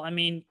 overall, I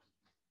mean,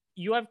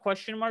 you have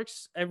question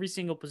marks every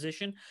single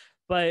position.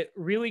 But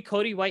really,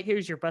 Cody Whitehair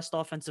is your best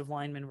offensive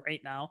lineman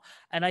right now.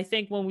 And I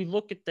think when we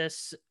look at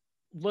this,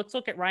 let's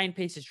look at Ryan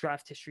Pace's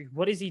draft history.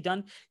 What has he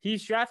done?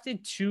 He's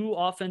drafted 2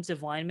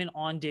 offensive linemen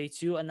on day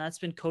 2, and that's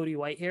been Cody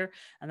Whitehair,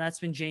 and that's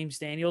been James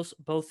Daniels,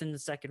 both in the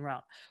 2nd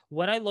round.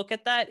 When I look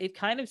at that, it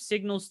kind of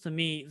signals to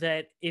me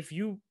that if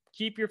you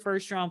keep your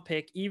 1st round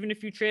pick, even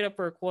if you trade up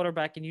for a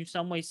quarterback and you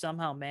some way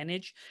somehow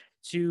manage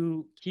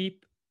to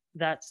keep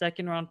that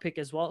 2nd round pick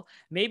as well,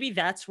 maybe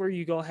that's where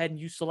you go ahead and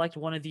you select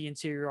one of the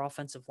interior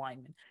offensive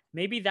linemen.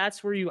 Maybe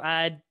that's where you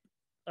add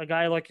a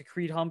guy like a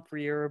Creed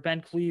Humphrey or a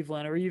Ben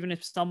Cleveland, or even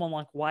if someone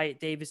like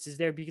Wyatt Davis is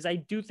there, because I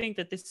do think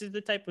that this is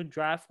the type of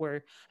draft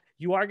where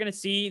you are going to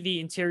see the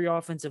interior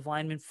offensive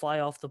linemen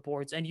fly off the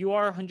boards. And you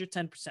are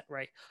 110%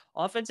 right.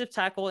 Offensive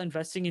tackle,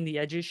 investing in the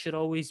edges should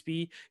always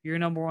be your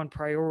number 1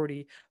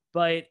 priority.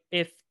 But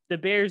if the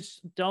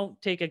Bears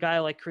don't take a guy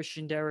like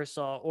Christian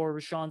Darrisaw or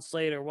Rashawn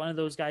Slater, one of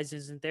those guys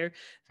isn't there,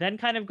 then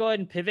kind of go ahead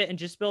and pivot and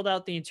just build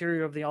out the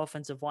interior of the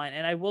offensive line.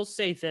 And I will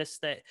say this,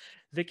 that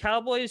the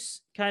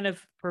Cowboys kind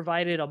of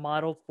provided a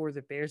model for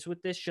the Bears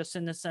with this, just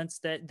in the sense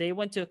that they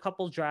went to a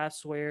couple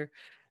drafts where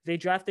they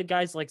drafted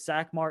guys like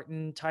Zach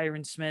Martin,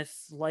 Tyron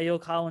Smith,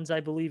 La'el Collins, I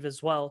believe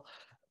as well.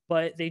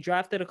 But they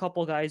drafted a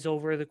couple guys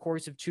over the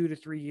course of 2 to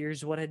 3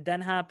 years. What had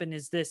then happened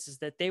is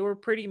that they were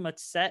pretty much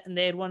set, and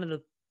they had one of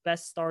the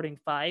best starting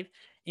 5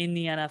 in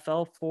the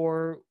NFL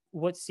for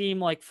what seemed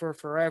like for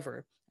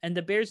forever. And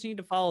the Bears need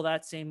to follow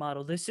that same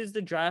model. This is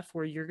the draft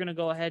where you're going to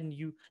go ahead and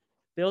you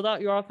build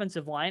out your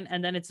offensive line,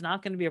 and then it's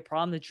not going to be a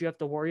problem that you have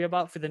to worry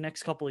about for the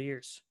next couple of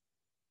years.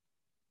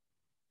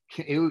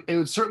 It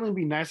would certainly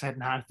be nice to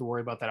not have to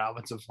worry about that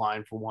offensive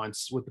line for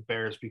once with the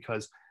Bears,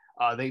 because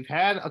they've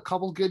had a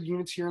couple good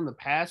units here in the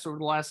past over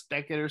the last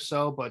decade or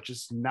so, but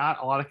just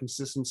not a lot of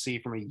consistency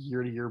from a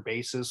year-to-year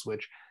basis,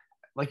 which,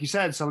 like you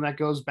said, some of that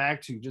goes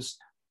back to just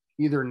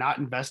either not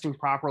investing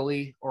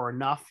properly or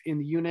enough in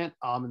the unit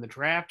in the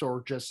draft,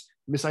 or just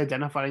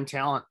misidentifying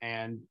talent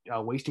and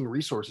wasting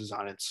resources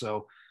on it.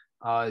 So,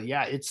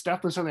 yeah, it's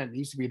definitely something that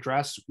needs to be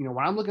addressed. You know,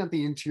 when I'm looking at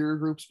the interior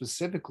group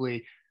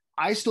specifically,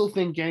 I still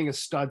think getting a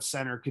stud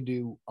center could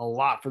do a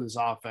lot for this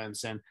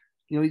offense. And,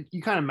 you know,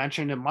 you kind of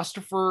mentioned it.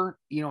 Mustipher,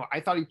 you know, I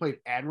thought he played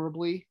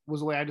admirably, was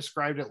the way I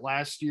described it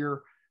last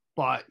year,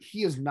 but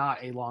he is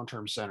not a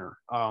long-term center,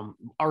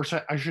 or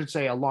I should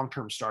say a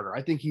long-term starter.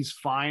 I think he's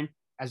fine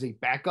as a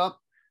backup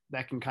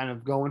that can kind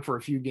of go in for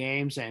a few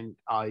games, and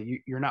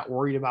you're not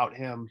worried about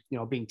him, you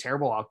know, being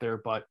terrible out there,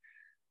 but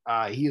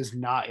he is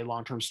not a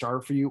long-term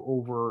starter for you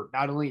over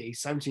not only a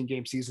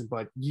 17-game season,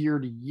 but year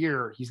to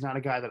year. He's not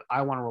a guy that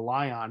I want to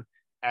rely on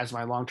as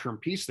my long-term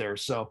piece there.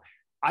 So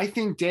I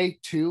think day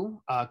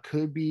 2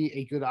 could be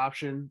a good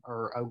option,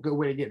 or a good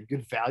way to get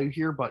good value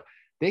here, but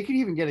they could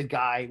even get a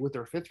guy with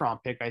their 5th round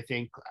pick. I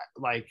think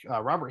like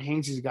Robert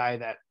Haynes is a guy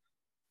that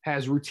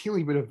has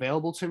routinely been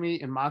available to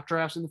me in mock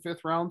drafts in the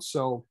 5th round.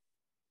 So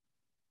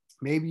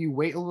maybe you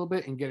wait a little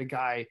bit and get a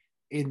guy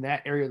in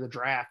that area of the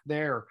draft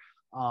there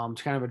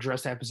to kind of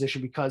address that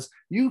position, because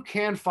you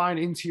can find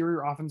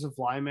interior offensive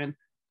linemen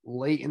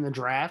late in the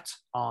draft.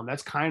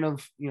 That's kind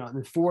of, you know, in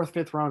the 4th,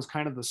 5th round is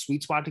kind of the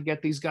sweet spot to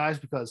get these guys,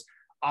 because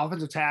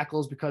offensive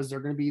tackles, because they're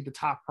going to be the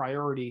top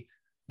priority,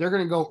 they're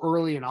going to go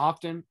early and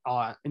often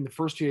in the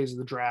first 2 days of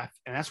the draft.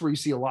 And that's where you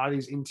see a lot of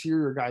these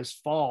interior guys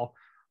fall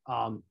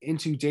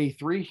into day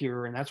 3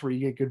 here. And that's where you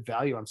get good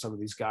value on some of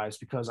these guys,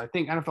 because I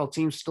think NFL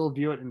teams still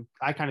view it, and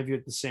I kind of view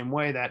it the same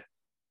way, that,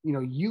 you know,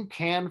 you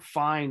can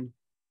find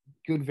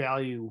good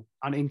value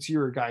on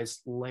interior guys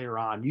later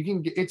on. You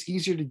can get, it's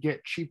easier to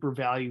get cheaper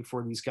value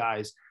for these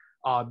guys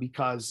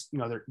because, you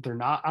know, they're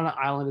not on an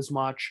island as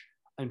much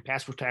in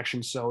pass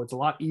protection. So it's a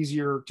lot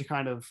easier to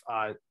kind of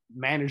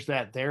manage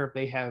that there if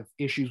they have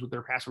issues with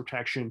their pass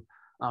protection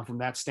from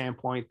that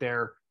standpoint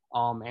there.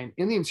 And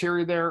in the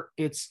interior there,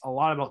 it's a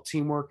lot about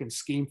teamwork and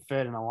scheme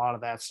fit and a lot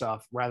of that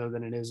stuff, rather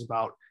than it is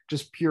about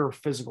just pure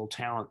physical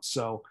talent.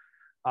 So,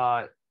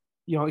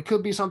 you know, it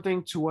could be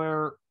something to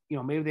where, you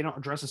know, maybe they don't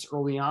address this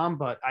early on,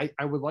 but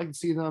I would like to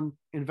see them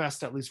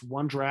invest at least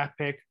 1 draft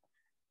pick,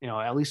 you know,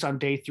 at least on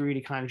day 3,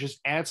 to kind of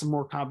just add some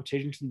more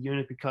competition to the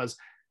unit, because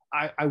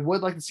I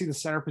would like to see the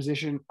center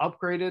position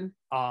upgraded.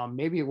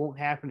 Maybe it won't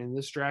happen in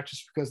this draft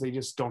just because they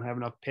just don't have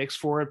enough picks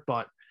for it.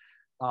 But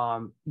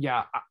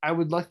yeah, I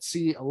would like to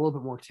see a little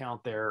bit more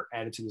talent there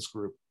added to this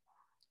group.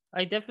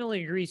 I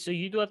definitely agree. So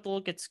you do have to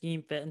look at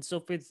scheme fit, and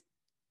so with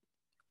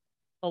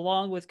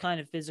along with kind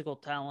of physical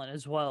talent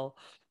as well,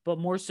 but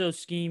more so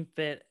scheme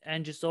fit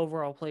and just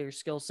overall player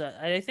skill set.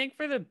 I think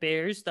for the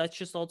Bears, that's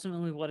just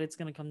ultimately what it's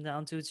going to come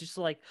down to. It's just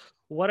like,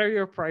 what are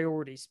your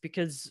priorities?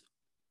 Because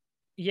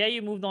yeah,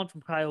 you moved on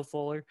from Kyle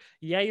Fuller.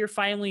 Yeah, you're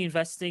finally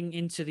investing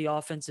into the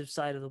offensive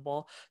side of the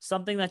ball,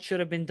 something that should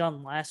have been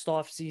done last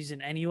offseason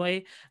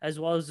anyway, as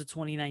well as the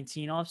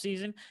 2019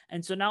 offseason.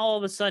 And so now all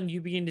of a sudden you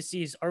begin to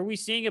see, are we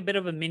seeing a bit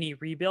of a mini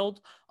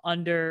rebuild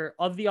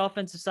of the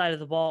offensive side of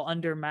the ball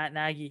under Matt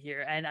Nagy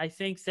here? And I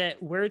think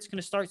that where it's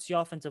going to start is the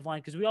offensive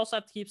line, because we also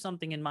have to keep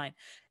something in mind,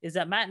 is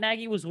that Matt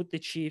Nagy was with the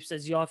Chiefs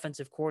as the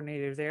offensive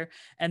coordinator there.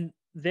 And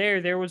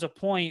there was a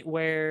point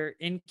where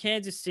in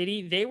Kansas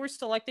City, they were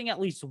selecting at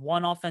least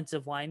 1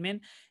 offensive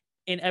lineman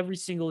in every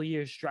single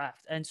year's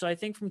draft. And so I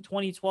think from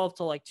 2012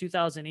 to like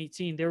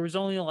 2018, there was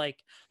only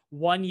like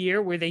 1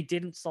 year where they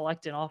didn't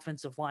select an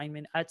offensive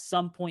lineman at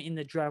some point in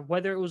the draft,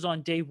 whether it was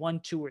on day 1,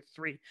 2, or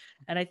 3.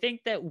 And I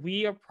think that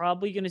we are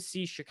probably going to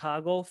see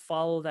Chicago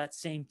follow that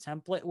same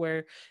template,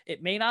 where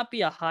it may not be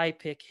a high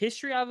pick.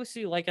 History,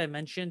 obviously, like I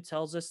mentioned,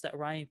 tells us that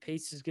Ryan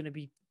Pace is going to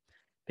be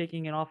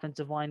picking an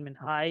offensive lineman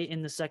high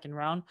in the 2nd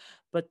round.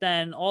 But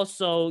then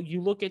also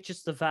you look at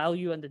just the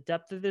value and the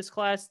depth of this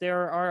class,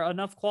 there are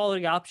enough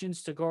quality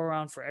options to go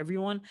around for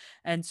everyone.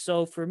 And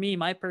so for me,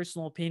 my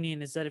personal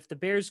opinion is that if the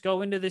Bears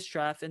go into this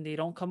draft and they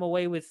don't come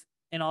away with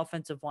an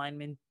offensive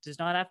lineman, does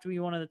not have to be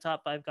one of the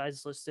top 5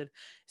 guys listed,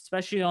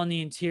 especially on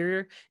the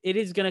interior, it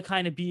is going to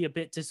kind of be a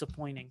bit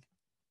disappointing.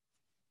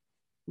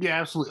 Yeah,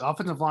 absolutely.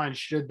 Offensive line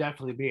should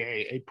definitely be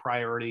a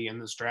priority in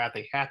this draft.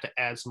 They have to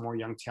add some more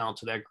young talent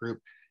to that group,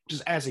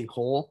 just as a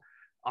whole,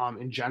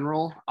 in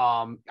general.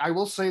 I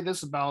will say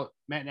this about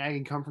Matt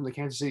Nagy come from the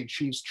Kansas City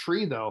Chiefs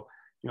tree, though.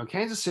 You know,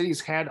 Kansas City's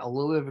had a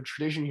little bit of a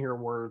tradition here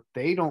where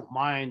they don't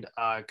mind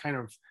kind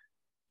of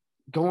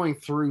going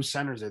through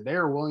centers.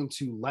 They're willing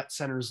to let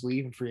centers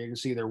leave in free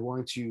agency. They're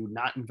willing to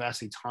not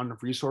invest a ton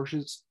of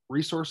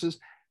resources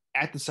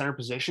at the center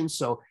position.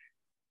 So,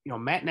 you know,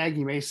 Matt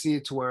Nagy may see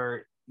it to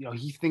where, you know,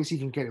 he thinks he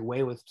can get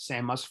away with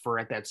Sam Mustipher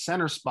at that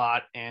center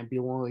spot and be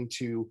willing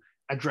to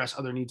address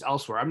other needs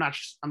elsewhere. I'm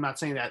not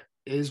saying that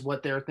is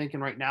what they're thinking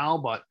right now,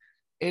 but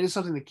it is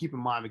something to keep in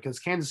mind because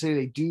Kansas City,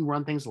 they do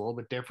run things a little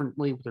bit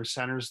differently with their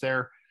centers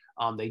there.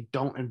 They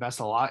don't invest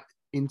a lot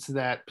into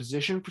that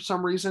position for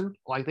some reason.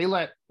 Like they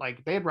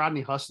had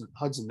Rodney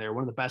Hudson there,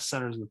 one of the best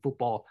centers in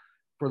football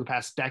for the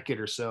past decade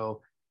or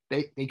so.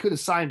 They could have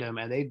signed him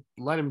and they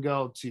let him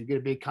go to get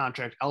a big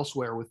contract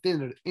elsewhere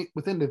within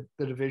the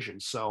division.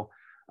 So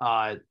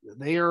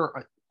they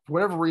are, for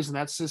whatever reason,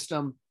 that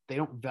system, they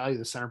don't value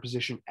the center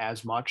position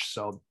as much.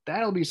 So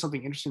that'll be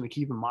something interesting to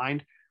keep in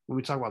mind when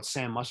we talk about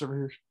Sam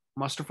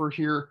Mustipher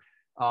here.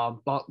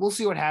 But we'll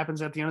see what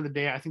happens at the end of the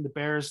day. I think the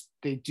Bears,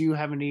 they do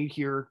have a need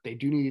here. They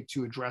do need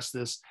to address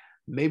this.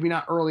 Maybe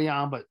not early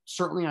on, but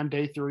certainly on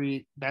day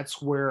 3,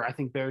 that's where I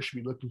think Bears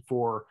should be looking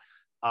for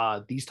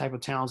these type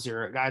of talents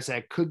there, guys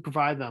that could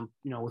provide them,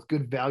 with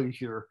good value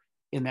here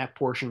in that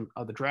portion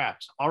of the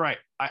draft. All right.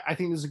 I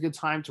think this is a good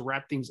time to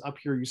wrap things up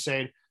here. You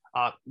said,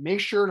 make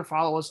sure to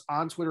follow us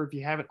on Twitter if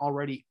you haven't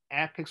already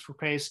at Picks for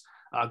Pace.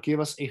 Give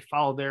us a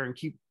follow there and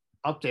keep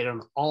updated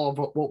on all of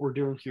what we're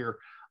doing here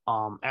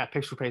at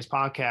Picks for Pace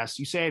podcast.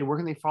 You said, where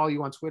can they follow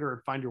you on Twitter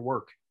and find your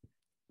work?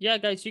 Yeah,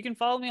 guys, you can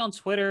follow me on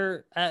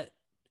Twitter at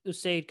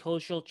Usaid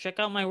Koshal. Check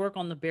out my work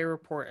on the Bear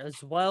Report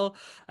as well.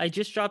 I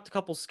just dropped a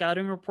couple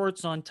scouting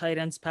reports on tight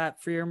ends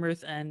Pat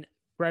Freiermuth and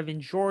Brevin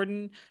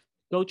Jordan.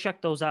 Go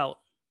check those out.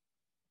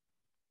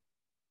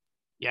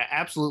 Yeah,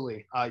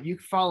 absolutely. You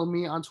can follow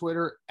me on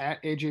Twitter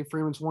at AJ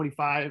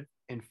Freeman25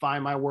 and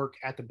find my work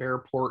at the Bear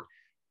Report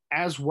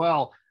as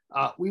well.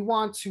 We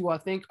want to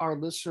thank our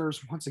listeners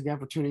once again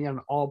for tuning in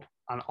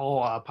on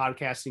all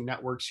podcasting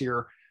networks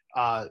here.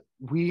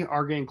 We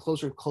are getting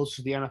closer and closer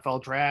to the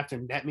NFL draft,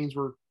 and that means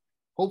we're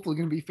hopefully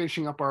going to be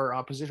finishing up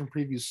our position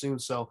previews soon.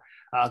 So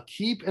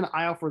keep an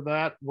eye out for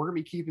that. We're going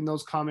to be keeping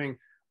those coming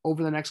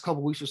over the next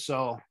couple weeks or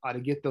so to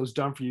get those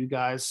done for you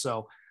guys.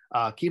 So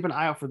keep an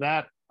eye out for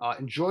that.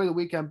 Enjoy the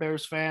weekend,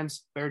 Bears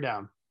fans. Bear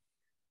down.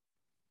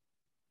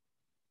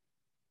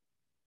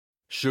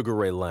 Sugar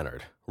Ray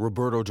Leonard,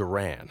 Roberto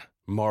Duran,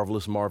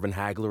 Marvelous Marvin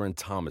Hagler, and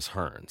Thomas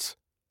Hearns.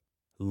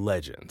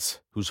 Legends,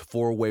 whose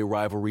four-way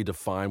rivalry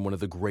defined one of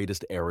the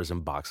greatest eras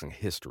in boxing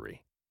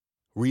history.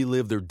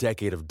 Relive their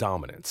decade of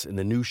dominance in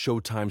the new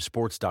Showtime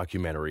sports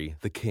documentary,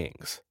 The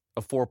Kings,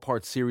 a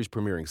 4-part series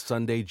premiering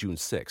Sunday, June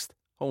 6th,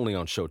 only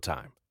on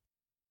Showtime.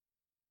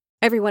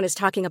 Everyone is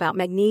talking about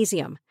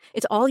magnesium.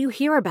 It's all you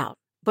hear about.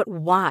 But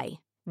why?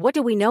 What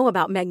do we know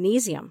about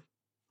magnesium?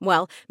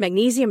 Well,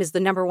 magnesium is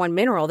the #1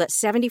 mineral that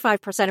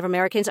 75% of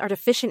Americans are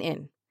deficient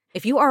in.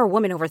 If you are a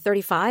woman over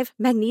 35,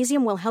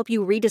 magnesium will help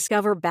you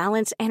rediscover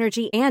balance,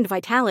 energy, and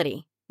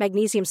vitality.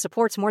 Magnesium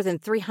supports more than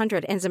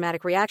 300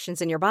 enzymatic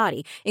reactions in your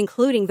body,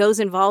 including those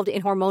involved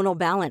in hormonal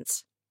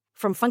balance.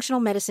 From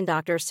functional medicine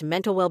doctors to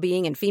mental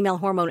well-being and female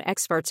hormone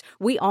experts,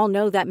 we all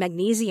know that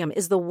magnesium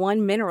is the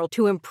one mineral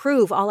to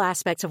improve all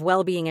aspects of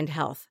well-being and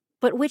health.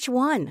 But which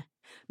one?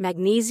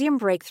 Magnesium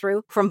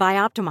Breakthrough from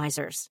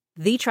Bioptimizers,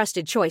 the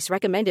trusted choice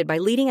recommended by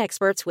leading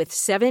experts with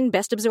 7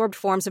 best-absorbed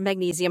forms of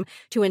magnesium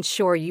to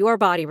ensure your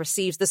body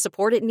receives the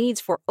support it needs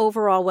for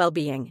overall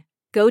well-being.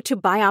 Go to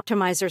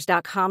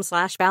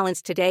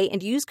bioptimizers.com/balance today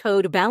and use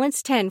code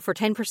BALANCE10 for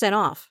 10%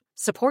 off.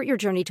 Support your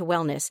journey to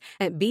wellness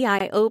at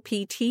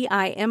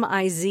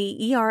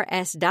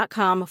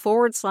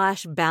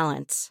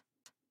bioptimizers.com/balance.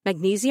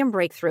 Magnesium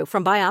Breakthrough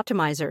from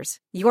Bioptimizers,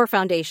 your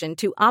foundation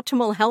to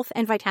optimal health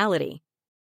and vitality.